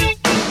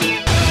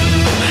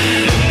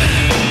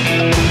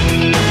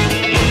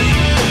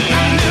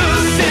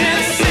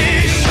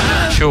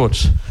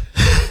 Shorts.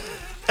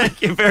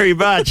 Thank you very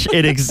much.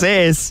 In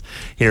excess.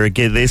 Here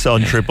again, this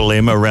on Triple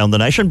M around the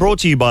nation. Brought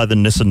to you by the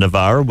Nissan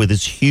Navara with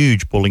its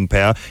huge pulling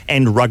power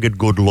and rugged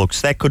good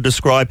looks. That could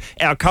describe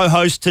our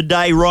co-host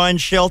today, Ryan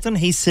Shelton.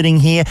 He's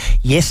sitting here.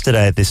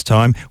 Yesterday at this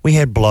time, we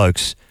had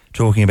blokes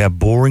talking about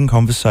boring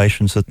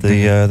conversations that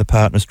the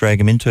partners drag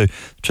them into.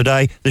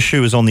 Today, the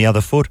shoe is on the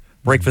other foot.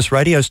 Breakfast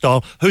radio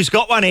style. Who's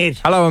got one,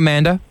 Ed? Hello,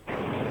 Amanda.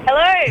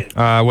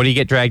 Hello. What do you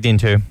get dragged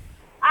into?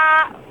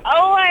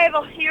 All I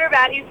ever hear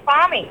about is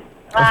farming.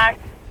 Like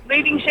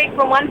moving sheep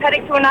from one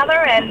paddock to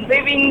another and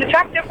moving the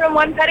tractor from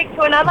one paddock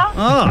to another.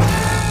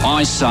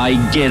 I say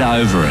get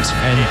over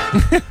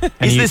it.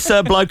 Is this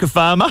bloke a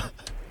farmer?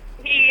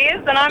 He is,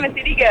 and I'm a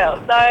city girl,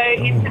 so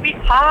it's a bit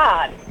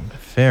hard.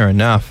 Fair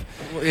enough.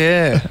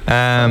 Yeah.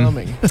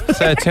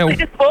 So It's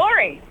just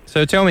boring.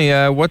 tell me,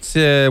 what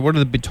are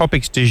the big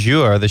topics du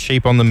jour? Are the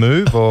sheep on the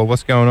move, or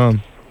what's going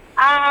on?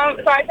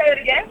 Sorry, say that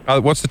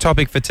again. What's the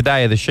topic for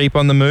today? Are the sheep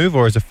on the move,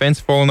 or is a fence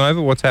fallen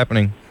over? What's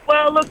happening?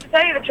 Well, look, to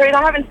tell you the truth,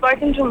 I haven't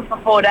spoken to him for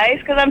 4 days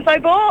because I'm so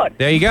bored.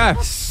 There you go.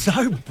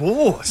 So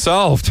bored.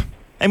 Solved.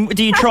 And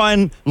do you try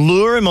and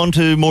lure him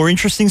onto more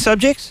interesting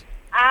subjects?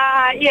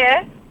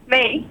 Yeah,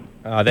 me.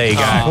 Oh, there you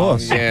go. Of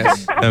course.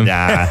 Yes.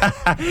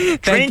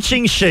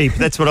 Trenching sheep.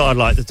 That's what I'd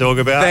like to talk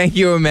about. Thank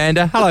you,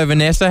 Amanda. Hello,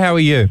 Vanessa. How are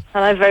you?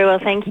 Hello, very well,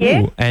 thank you.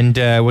 Ooh. And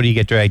what do you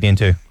get dragged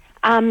into?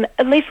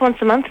 At least once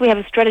a month we have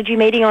a strategy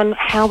meeting on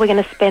how we're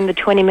going to spend the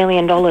 $20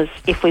 million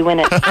if we win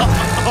it.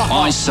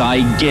 I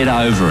say get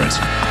over it.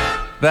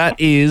 That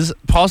is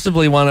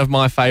possibly one of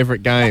my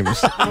favourite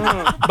games.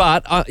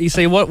 But you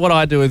see, what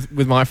I do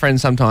with my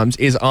friends sometimes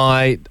is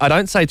I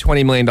don't say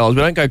 $20 million. We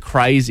don't go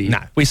crazy.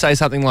 No. We say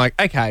something like,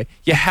 okay,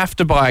 you have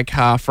to buy a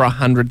car for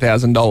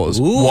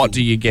 $100,000. What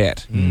do you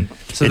get?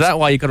 So that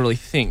way you've got to really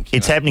think.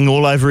 It's happening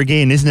all over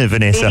again, isn't it,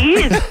 Vanessa?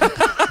 It is.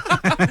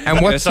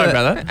 And what's sorry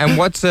about that. And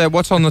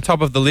what's on the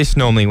top of the list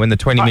normally when the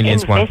 20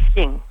 million's won?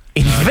 Investing.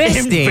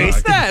 Investing.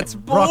 That's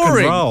Rock and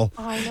boring. roll.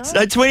 I know. So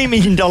 $20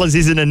 million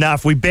isn't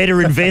enough. We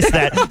better invest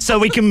that so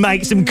we can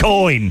make some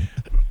coin.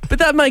 But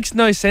that makes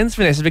no sense,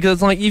 Vanessa, because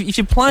it's like if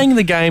you're playing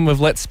the game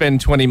of let's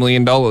spend $20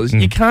 million,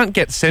 you can't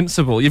get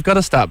sensible. You've got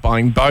to start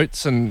buying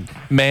boats and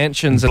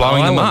mansions and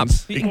blowing them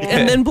islands. up.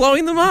 And then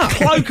blowing them up.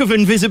 Cloak of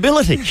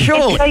invisibility,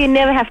 surely. So you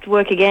never have to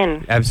work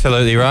again.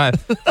 Absolutely right.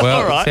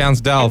 Well, All right.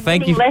 sounds dull.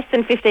 Thank you. Less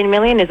than $15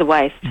 million is a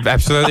waste.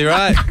 Absolutely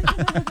right.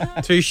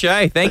 Touche.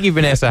 Thank you,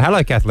 Vanessa.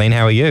 Hello, Kathleen.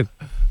 How are you?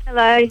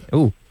 Hello.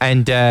 Ooh.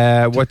 And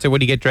what do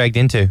you get dragged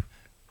into?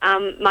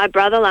 My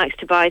brother likes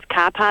to buy his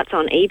car parts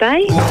on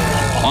eBay.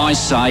 I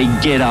say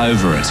get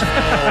over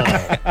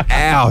it.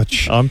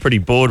 Ouch. I'm pretty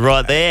bored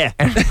right there.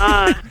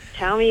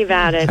 Tell me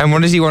about it. And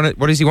what does he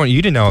want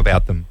you to know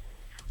about them?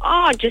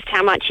 Oh, just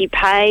how much he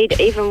paid.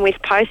 Even with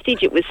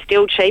postage, it was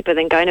still cheaper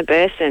than going to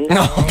Burson.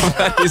 Oh,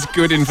 that is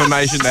good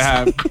information to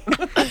have.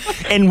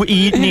 And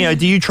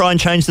do you try and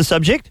change the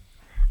subject?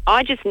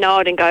 I just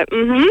nod and go,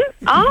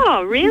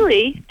 oh,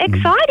 really?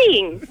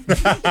 Exciting.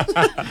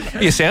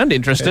 You sound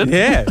interested.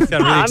 Yeah.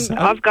 Sound really exciting.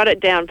 I've got it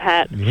down,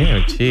 Pat.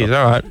 Yeah, cheers.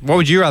 All right. What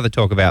would you rather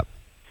talk about?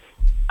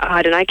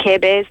 I don't know, Care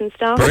Bears and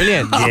stuff.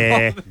 Brilliant.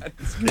 Yeah.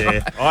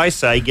 I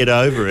say get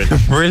over it.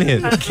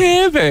 Brilliant.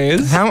 Care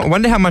Bears. I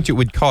wonder how much it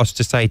would cost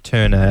to say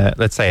turn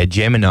let's say a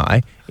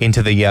Gemini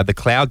into the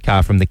cloud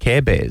car from the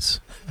Care Bears.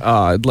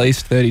 Oh, at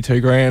least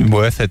 32 grand.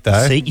 Worth it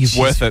though. See,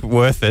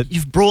 Worth it.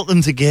 You've brought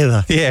them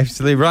together. Yeah,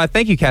 absolutely right.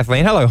 Thank you,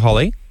 Kathleen. Hello,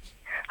 Holly.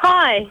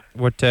 Hi.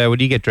 What do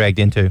you get dragged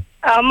into?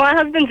 My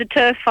husband's a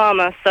turf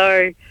farmer,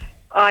 so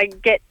I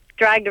get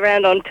dragged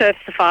around on turf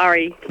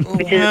safari,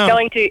 which is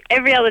going to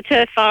every other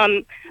turf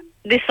farm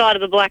this side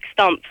of the black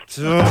stump.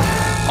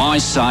 I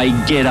say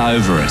get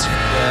over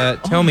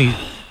it. Tell me,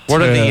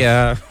 what are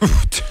the...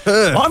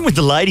 I'm with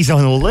the ladies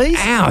on all these.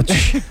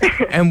 Ouch.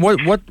 And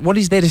what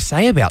is there to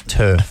say about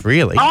turf,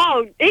 really?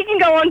 Oh, he can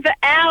go on for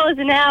hours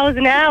and hours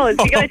and hours.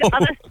 You go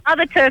to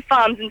other turf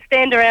farms and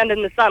stand around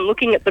in the sun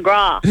looking at the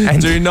grass. And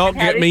do not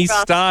How get this me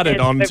grass started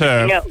compares on to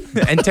everything turf.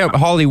 else. And tell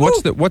Holly,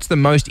 what's the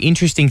most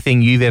interesting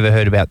thing you've ever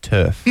heard about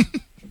turf?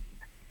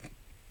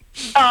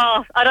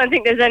 Oh, I don't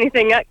think there's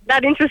anything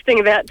that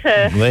interesting about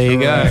turf. There you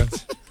go.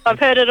 I've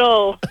heard it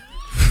all.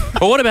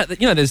 But what about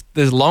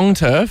there's long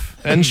turf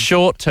and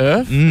short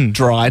turf,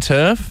 dry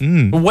turf,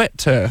 wet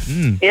turf.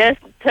 Yes,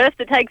 turf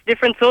that takes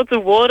different sorts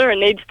of water and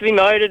needs to be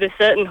mowed at a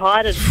certain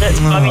height at a certain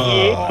time of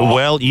year.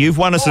 Well, you've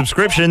won a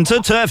subscription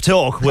to Turf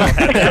Talk. We'll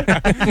have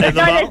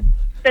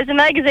the There's a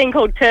magazine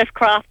called Turf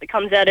Craft that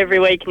comes out every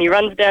week, and he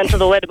runs down to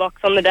the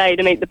letterbox on the day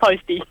to meet the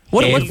postie.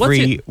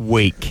 Every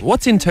week.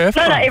 What's in turf?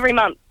 No, every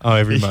month. Oh,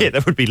 every month. Yeah,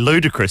 that would be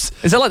ludicrous.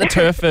 Is that like the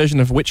turf version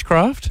of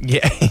witchcraft?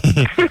 Yeah.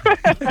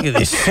 Look at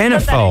this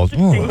centerfold.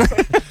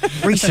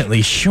 Oh,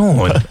 recently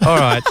shorn. All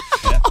right.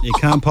 You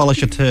can't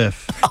polish a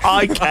turf.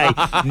 Okay,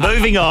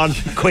 moving on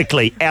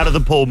quickly out of the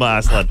pool,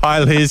 Marsland. Hi,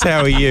 Liz.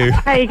 How are you?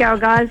 How you go,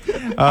 guys?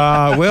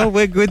 Well,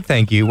 we're good,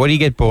 thank you. What do you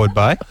get bored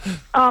by?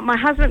 My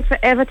husband's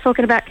forever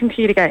talking about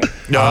computer games.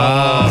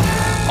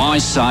 I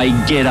say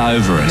get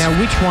over it. Now,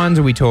 which ones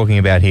are we talking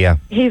about here?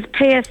 His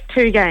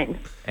PS2 games.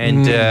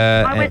 And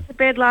I went to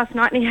bed last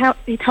night and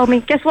he told me,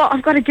 guess what?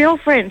 I've got a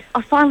girlfriend.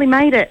 I finally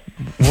made it.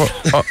 What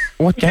He's got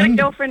a game?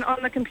 girlfriend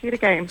on the computer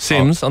game.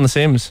 Sims, on the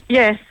Sims.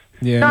 Yes.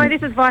 Yeah. No,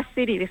 this is Vice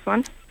City, this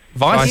one.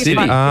 Vice City.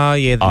 Oh,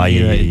 yeah,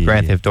 the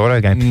Grand Theft Auto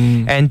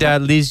game. And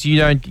Liz,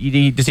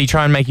 does he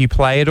try and make you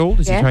play at all?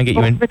 Does he try and get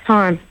you in? All the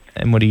time.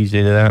 And what do you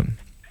do to that?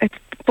 It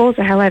bores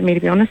the hell out of me, to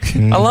be honest.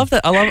 I love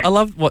that. I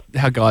love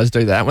how guys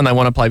do that when they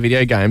want to play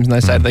video games and they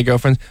say to their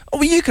girlfriends, "Oh,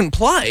 well, you can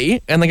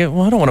play," and they go,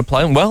 "Well, I don't want to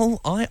play."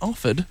 Well, I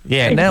offered.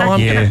 Yeah. And now I'm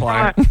going to play.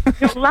 Right.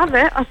 You'll love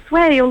it. I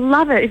swear, you'll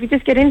love it if you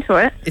just get into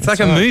it. It's like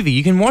a movie.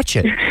 You can watch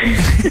it.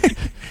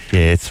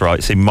 Yeah, that's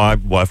right. See, my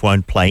wife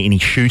won't play any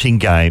shooting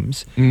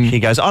games. She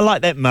goes, I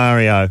like that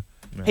Mario.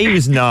 He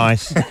was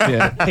nice.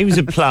 He was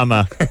a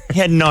plumber. He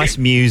had nice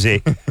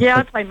music. Yeah,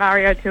 I'd play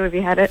Mario too if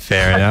you had it.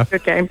 Fair That's enough. a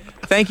good game.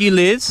 Thank you,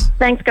 Liz.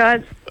 Thanks,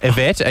 guys.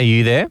 Yvette, are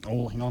you there?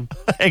 Oh, hang on.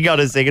 Hang on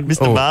a second.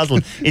 Mr.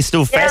 Marsland is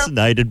still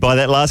fascinated by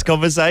that last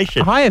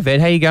conversation. Hi, Yvette.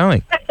 How you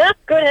going?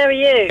 Good, how are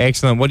you?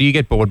 Excellent. What do you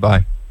get bored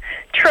by?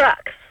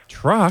 Trucks.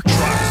 Trucks?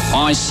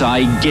 I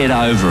say get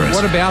over it.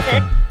 What about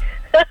them?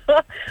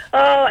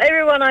 Oh,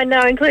 everyone I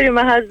know, including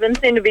my husband,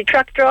 seem to be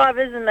truck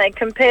drivers, and they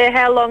compare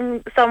how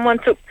long someone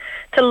took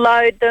to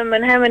load them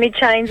and how many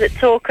chains it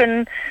took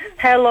and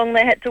how long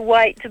they had to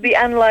wait to be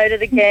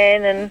unloaded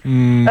again,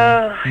 and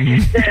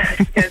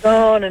it goes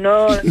on and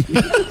on.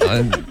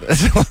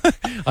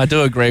 I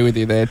do agree with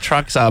you there.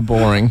 Trucks are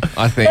boring,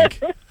 I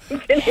think.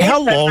 How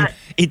long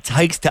it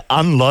takes to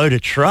unload a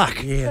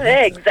truck?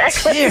 Yeah,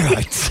 exactly.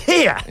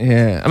 Dear.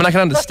 Yeah, I mean, I can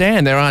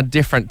understand there are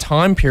different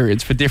time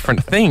periods for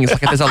different things.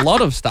 Like if there's a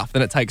lot of stuff,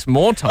 then it takes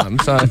more time.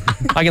 So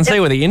I can see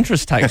where the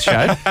interest takes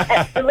shape.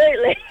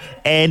 Absolutely.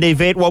 And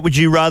Yvette, what would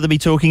you rather be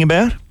talking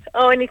about?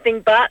 Oh,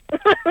 anything but.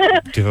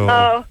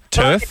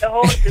 Turf? The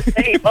horses.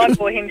 I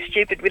bought him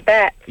stupid with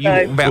that.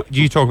 So.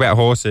 You talk about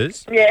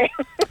horses? Yeah.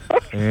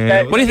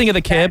 What do you think of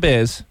the Care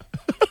Bears?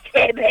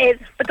 Care Bears.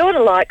 My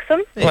daughter likes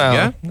them.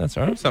 Well, that's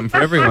all right. Something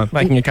for everyone.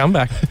 Making a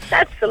comeback.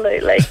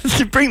 Absolutely.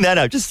 To bring that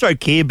up, just throw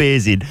Care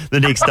Bears in the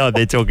next time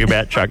they're talking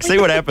about trucks. See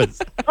what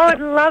happens. I'd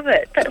love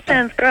it. That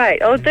sounds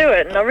great. I'll do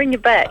it and I'll ring you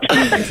back.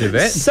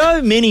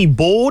 So many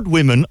bored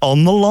women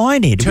on the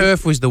line, Ed.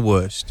 Turf was the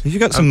worst. Have you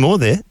got some more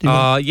there?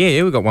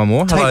 Yeah, we've got one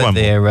more. Take Hello one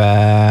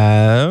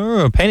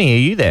there. Penny, are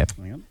you there?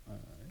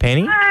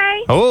 Penny?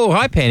 Hi. Oh,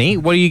 hi, Penny.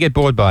 What do you get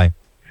bored by?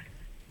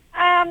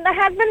 The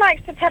husband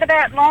likes to chat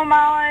about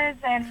lawnmowers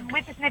and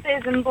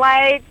whippersnippers and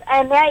blades,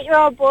 and the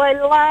 8-year-old boy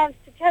loves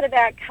to chat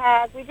about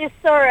cars. We just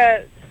saw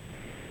a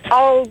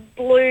old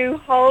blue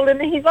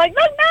Holden, and he's like,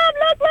 look, Mum,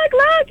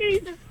 look.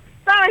 He's just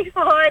so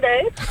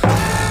excited.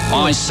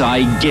 I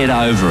say get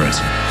over it.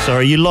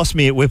 Sorry, you lost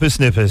me at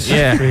whippersnippers.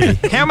 Yeah. Really.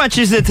 How much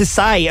is there to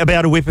say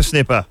about a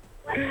whippersnipper?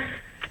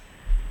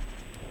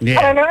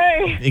 I don't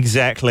know.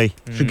 Exactly.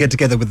 Should get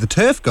together with the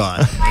turf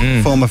guy,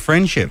 form a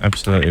friendship.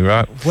 Absolutely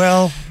right.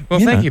 Well,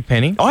 thank you,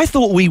 Penny. I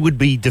thought we would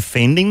be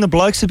defending the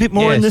blokes a bit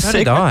more in this so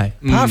did segment.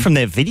 I. Apart from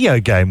that video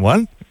game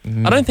one.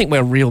 I don't think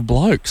we're real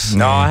blokes.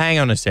 No, hang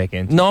on a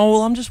second. No,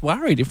 well, I'm just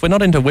worried if we're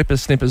not into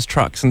whippersnippers,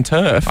 trucks and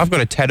turf. I've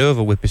got a tattoo of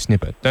a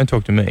whippersnipper. Don't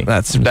talk to me.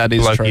 That is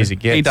Blokey true. as it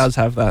gets. He does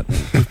have that.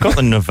 We've got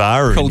the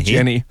Navara Called in here.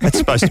 Jenny. That's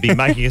supposed to be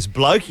making us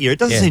blokier. It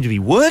doesn't seem to be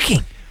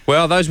working.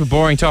 Well, those were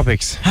boring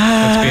topics.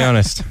 Let's be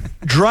honest.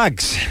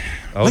 Drugs.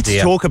 Oh, Let's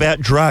dear. talk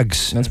about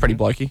drugs. That's pretty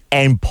blokey.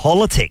 And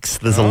politics.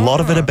 There's a lot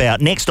of it about.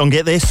 Next on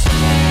Get This.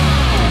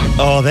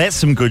 Oh, that's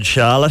some good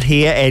Charlotte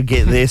here. And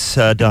Get This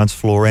dance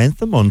floor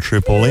anthem on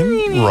Triple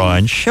M.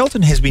 Ryan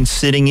Shelton has been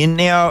sitting in.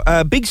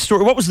 Now, big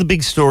story. What was the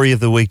big story of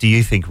the week, do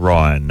you think,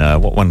 Ryan?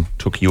 What one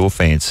took your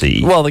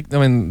fancy? Well,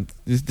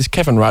 this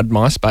Kevin Rudd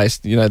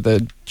MySpace,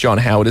 the John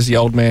Howard is the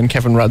old man,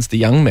 Kevin Rudd's the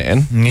young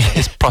man.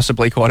 It's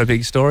possibly quite a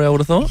big story, I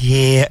would have thought.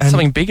 Yeah. And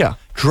something bigger.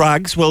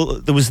 Drugs. Well,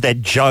 there was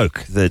that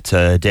joke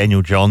that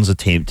Daniel Johns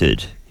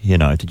attempted.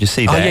 Did you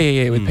see that? Oh,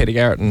 yeah, with Peter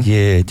Garrett.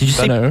 Yeah. Did you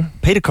see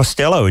Peter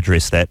Costello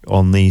address that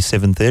on the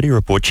 7:30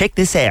 report? Check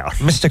this out.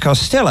 Mr.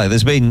 Costello,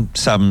 there's been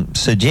some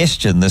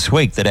suggestion this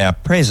week that our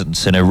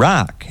presence in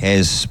Iraq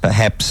has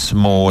perhaps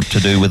more to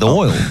do with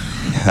oil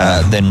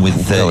than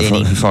with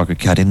any... If I could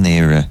cut in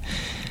there,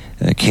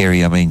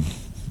 Kerry, I mean,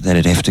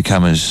 that'd have to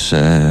come as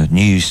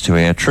news to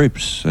our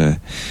troops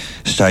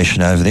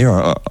stationed over there.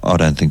 I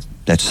don't think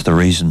that's the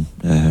reason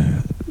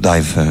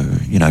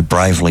they've,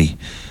 bravely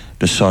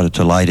decided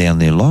to lay down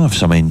their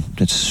lives. I mean,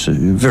 it's a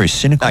very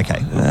cynical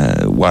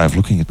way of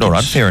looking at things. All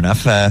right, fair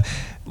enough.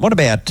 What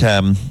about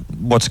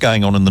what's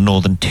going on in the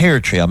Northern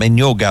Territory. I mean,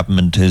 your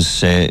government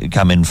has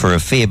come in for a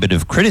fair bit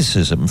of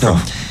criticism.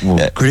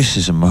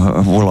 Criticism?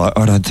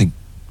 I don't think,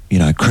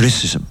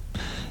 criticism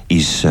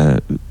is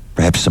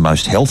perhaps the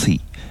most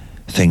healthy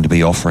thing to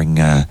be offering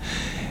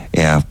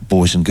our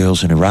boys and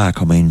girls in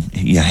Iraq. I mean,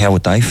 how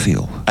would they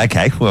feel?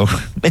 Okay, well,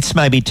 let's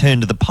maybe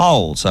turn to the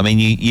polls. I mean,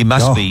 you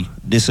must be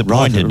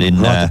disappointed in...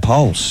 the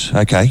polls.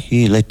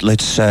 Okay,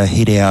 let's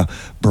hit our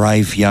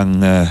brave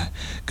young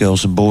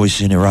girls and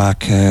boys in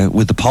Iraq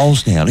with the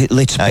polls now.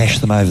 Let's bash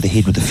them over the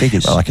head with the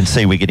figures. Well, I can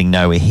see we're getting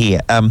nowhere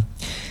here.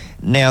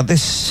 Now,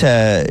 this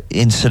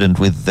incident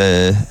with...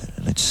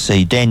 let's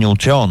see, Daniel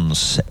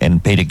Johns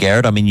and Peter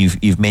Garrett. I mean,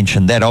 you've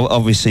mentioned that.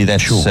 Obviously,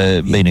 that's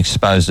been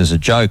exposed as a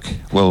joke.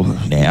 Well,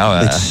 now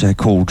let's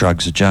call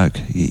drugs a joke.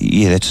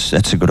 Yeah,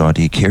 that's a good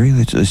idea, Kerry.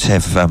 Let's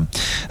have a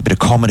bit of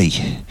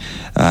comedy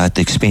at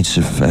the expense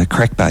of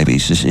crack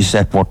babies. Is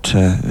that what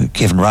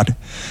Kevin Rudd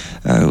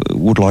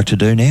would like to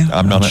do now?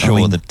 I'm not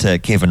sure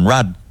that Kevin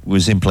Rudd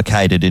was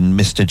implicated in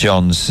Mr.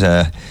 Johns'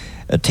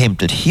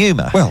 attempt at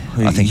humour. Well,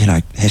 I think,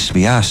 it has to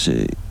be asked,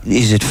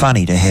 is it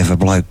funny to have a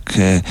bloke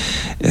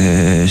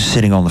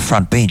sitting on the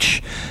front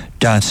bench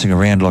dancing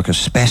around like a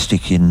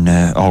spastic in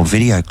old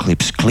video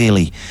clips,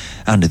 clearly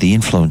under the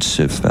influence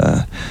of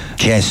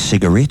jazz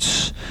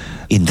cigarettes,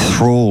 in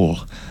thrall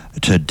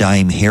to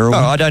Dame Heroin?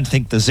 Oh, I don't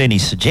think there's any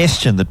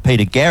suggestion that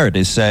Peter Garrett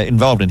is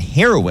involved in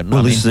heroin.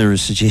 Well, is there a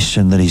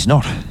suggestion that he's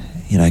not?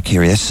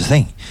 Kerry, that's the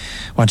thing.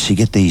 Once you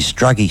get these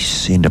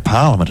druggies into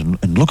Parliament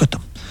and look at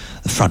them,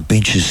 the front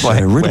bench is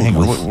riddled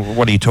with...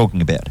 What are you talking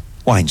about?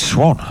 Wayne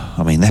Swan.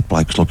 I mean, that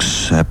bloke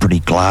looks pretty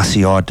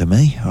glassy-eyed to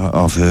me.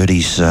 I've heard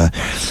he's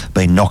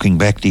been knocking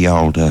back the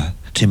old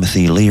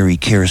Timothy Leary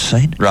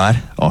kerosene. Right.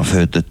 I've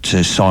heard that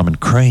Simon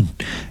Crean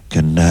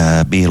can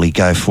barely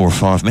go 4 or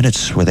 5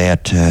 minutes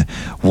without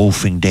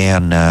wolfing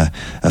down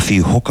a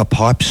few hookah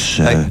pipes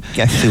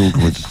filled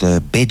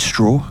with bed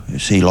straw,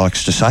 as he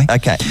likes to say.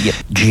 Okay, yep.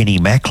 Jenny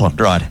Macklin.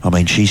 Right. I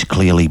mean, she's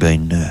clearly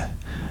been...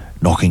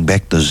 knocking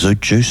back the zoot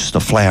juice, the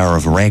flower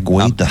of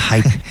ragweed, the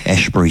hate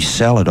Ashbury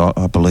salad,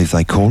 I believe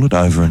they call it,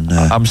 over in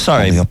I'm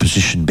sorry, on the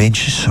opposition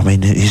benches. I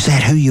mean, is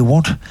that who you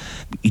want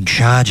in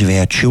charge of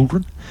our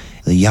children?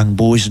 The young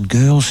boys and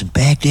girls in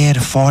Baghdad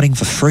are fighting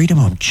for freedom?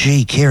 Oh,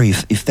 gee, Kerry,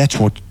 if that's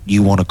what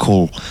you want to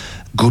call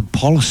good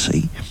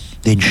policy,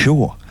 then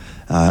sure.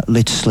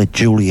 Let's let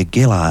Julia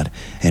Gillard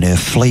and her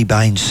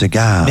flea-bane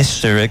cigars...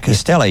 Mr.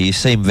 Costello, you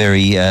seem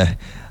very...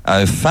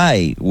 au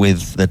fait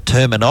with the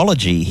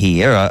terminology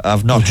here.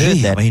 I've not heard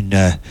that. I mean,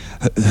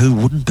 who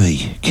wouldn't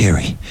be,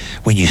 Kerry?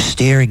 When you're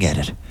staring at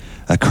it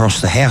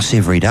across the house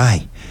every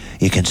day,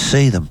 you can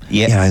see them.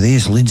 Yeah.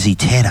 There's Lindsay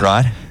Tanner.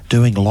 Right.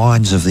 Doing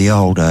lines of the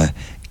old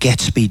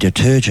Gatsby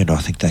detergent, I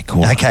think they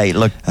call it. Okay,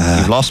 look,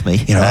 you've lost me.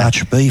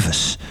 Arch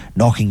Beavis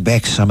knocking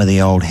back some of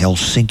the old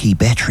Helsinki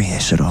battery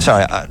acid on.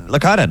 Sorry,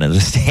 look, I don't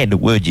understand a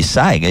word you're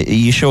saying. Are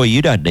you sure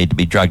you don't need to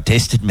be drug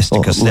tested,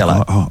 Mr. Costello?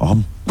 Look,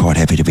 I'm quite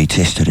happy to be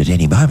tested at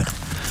any moment.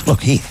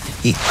 Look, here.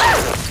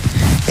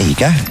 There you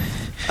go.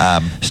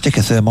 Stick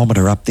a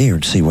thermometer up there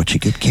and see what you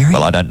get, Kerry.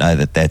 Well, I don't know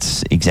that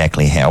that's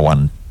exactly how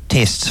one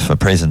tests for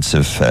presence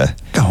of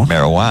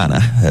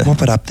marijuana.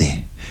 Pop it up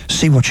there.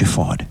 See what you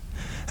find.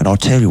 And I'll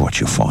tell you what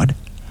you'll find.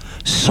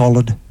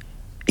 Solid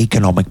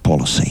economic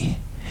policy.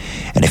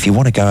 And if you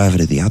want to go over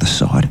to the other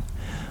side,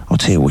 I'll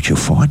tell you what you'll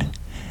find.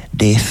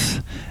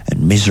 Death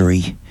and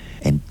misery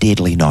and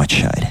deadly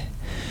nightshade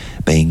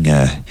being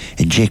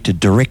injected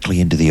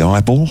directly into the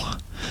eyeball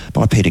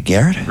by Peter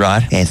Garrett.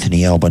 Right.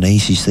 Anthony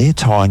Albanese's there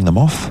tying them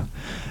off.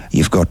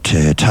 You've got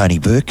Tony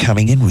Burke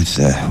coming in with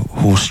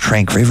horse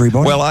trank for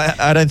everybody. Well,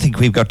 I don't think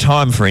we've got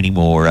time for any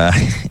more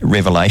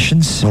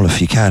revelations. Well,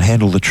 if you can't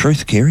handle the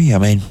truth, Kerry, I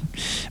mean,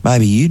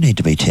 maybe you need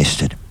to be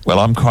tested. Well,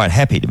 I'm quite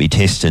happy to be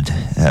tested,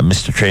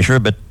 Mr. Treasurer,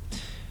 but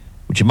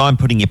would you mind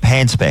putting your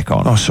pants back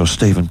on? I saw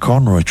Stephen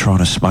Conroy trying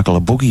to smuggle a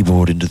boogie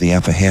board into the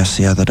upper house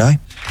the other day.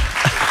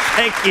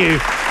 Thank you,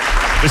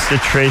 Mr.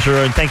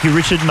 Treasurer, and thank you,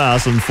 Richard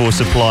Marsland, for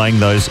supplying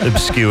those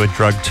obscure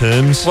drug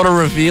terms. What a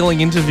revealing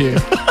interview.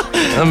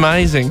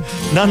 Amazing.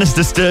 None as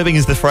disturbing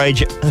as the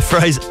phrase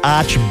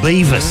Arch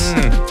Beavis.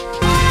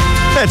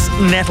 That's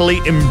Natalie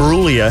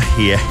Imbruglia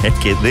here at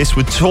Get This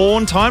with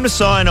Torn. Time to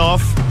sign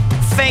off.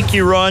 Thank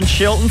you, Ryan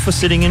Shelton, for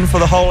sitting in for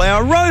the whole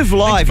hour. Rove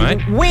Live.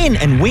 Thanks, mate. When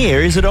and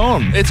where is it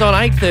on? It's on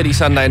 8:30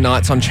 Sunday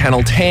nights on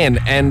Channel 10,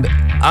 and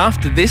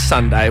after this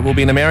Sunday, we'll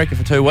be in America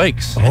for 2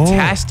 weeks.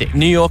 Fantastic.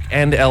 New York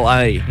and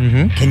LA.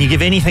 Mm-hmm. Can you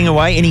give anything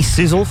away? Any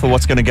sizzle for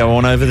what's going to go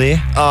on over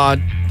there?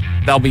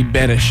 There'll be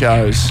better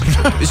shows.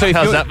 So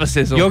how's that for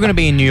sizzle? You're going to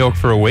be in New York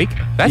for a week.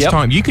 That's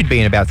time. You could be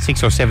in about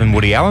 6 or 7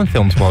 Woody Allen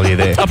films while you're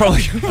there. I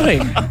probably could be.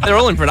 They're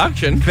all in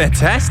production.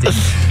 Fantastic.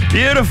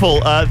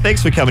 Beautiful.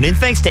 Thanks for coming in.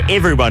 Thanks to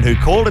everyone who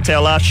called. It's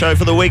our last show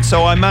for the week,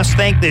 so I must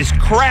thank this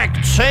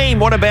crack team.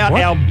 What about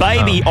our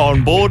baby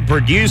on board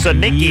producer,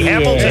 Nicky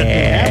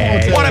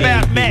Hamilton? What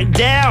about Matt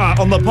Dower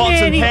on the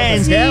pots and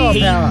pans?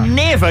 He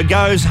never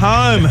goes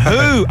home.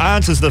 Who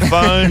answers the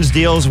phones,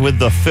 deals with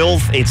the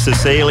filth? It's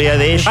Cecilia.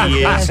 There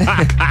she is.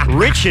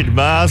 Richard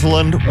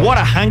Marsland. What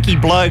a hunky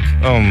bloke.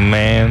 Oh,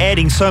 man.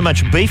 Adding so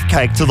much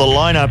beefcake to the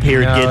lineup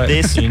here at Get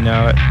This. You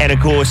know it. And, of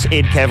course,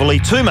 Ed Cavalier.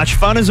 Too much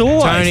fun as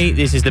always. Tony,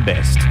 this is the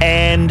best.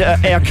 And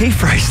our key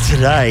phrase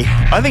today,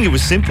 I think it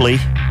was simply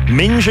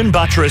minge and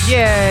buttress.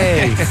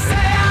 Yay!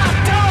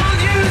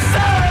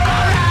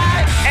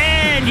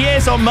 And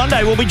yes, on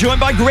Monday we'll be joined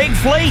by Greg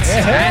Fleet.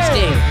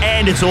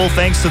 And it's all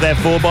thanks to that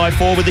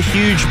 4x4 with the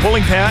huge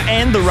pulling power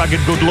and the rugged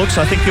good looks.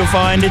 I think you'll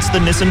find it's the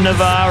Nissan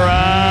Navara.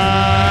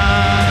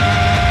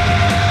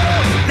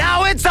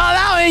 Now it's all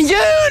out and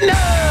you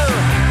know.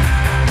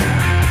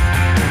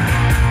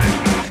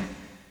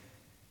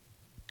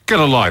 Get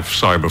a life,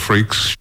 cyber freaks.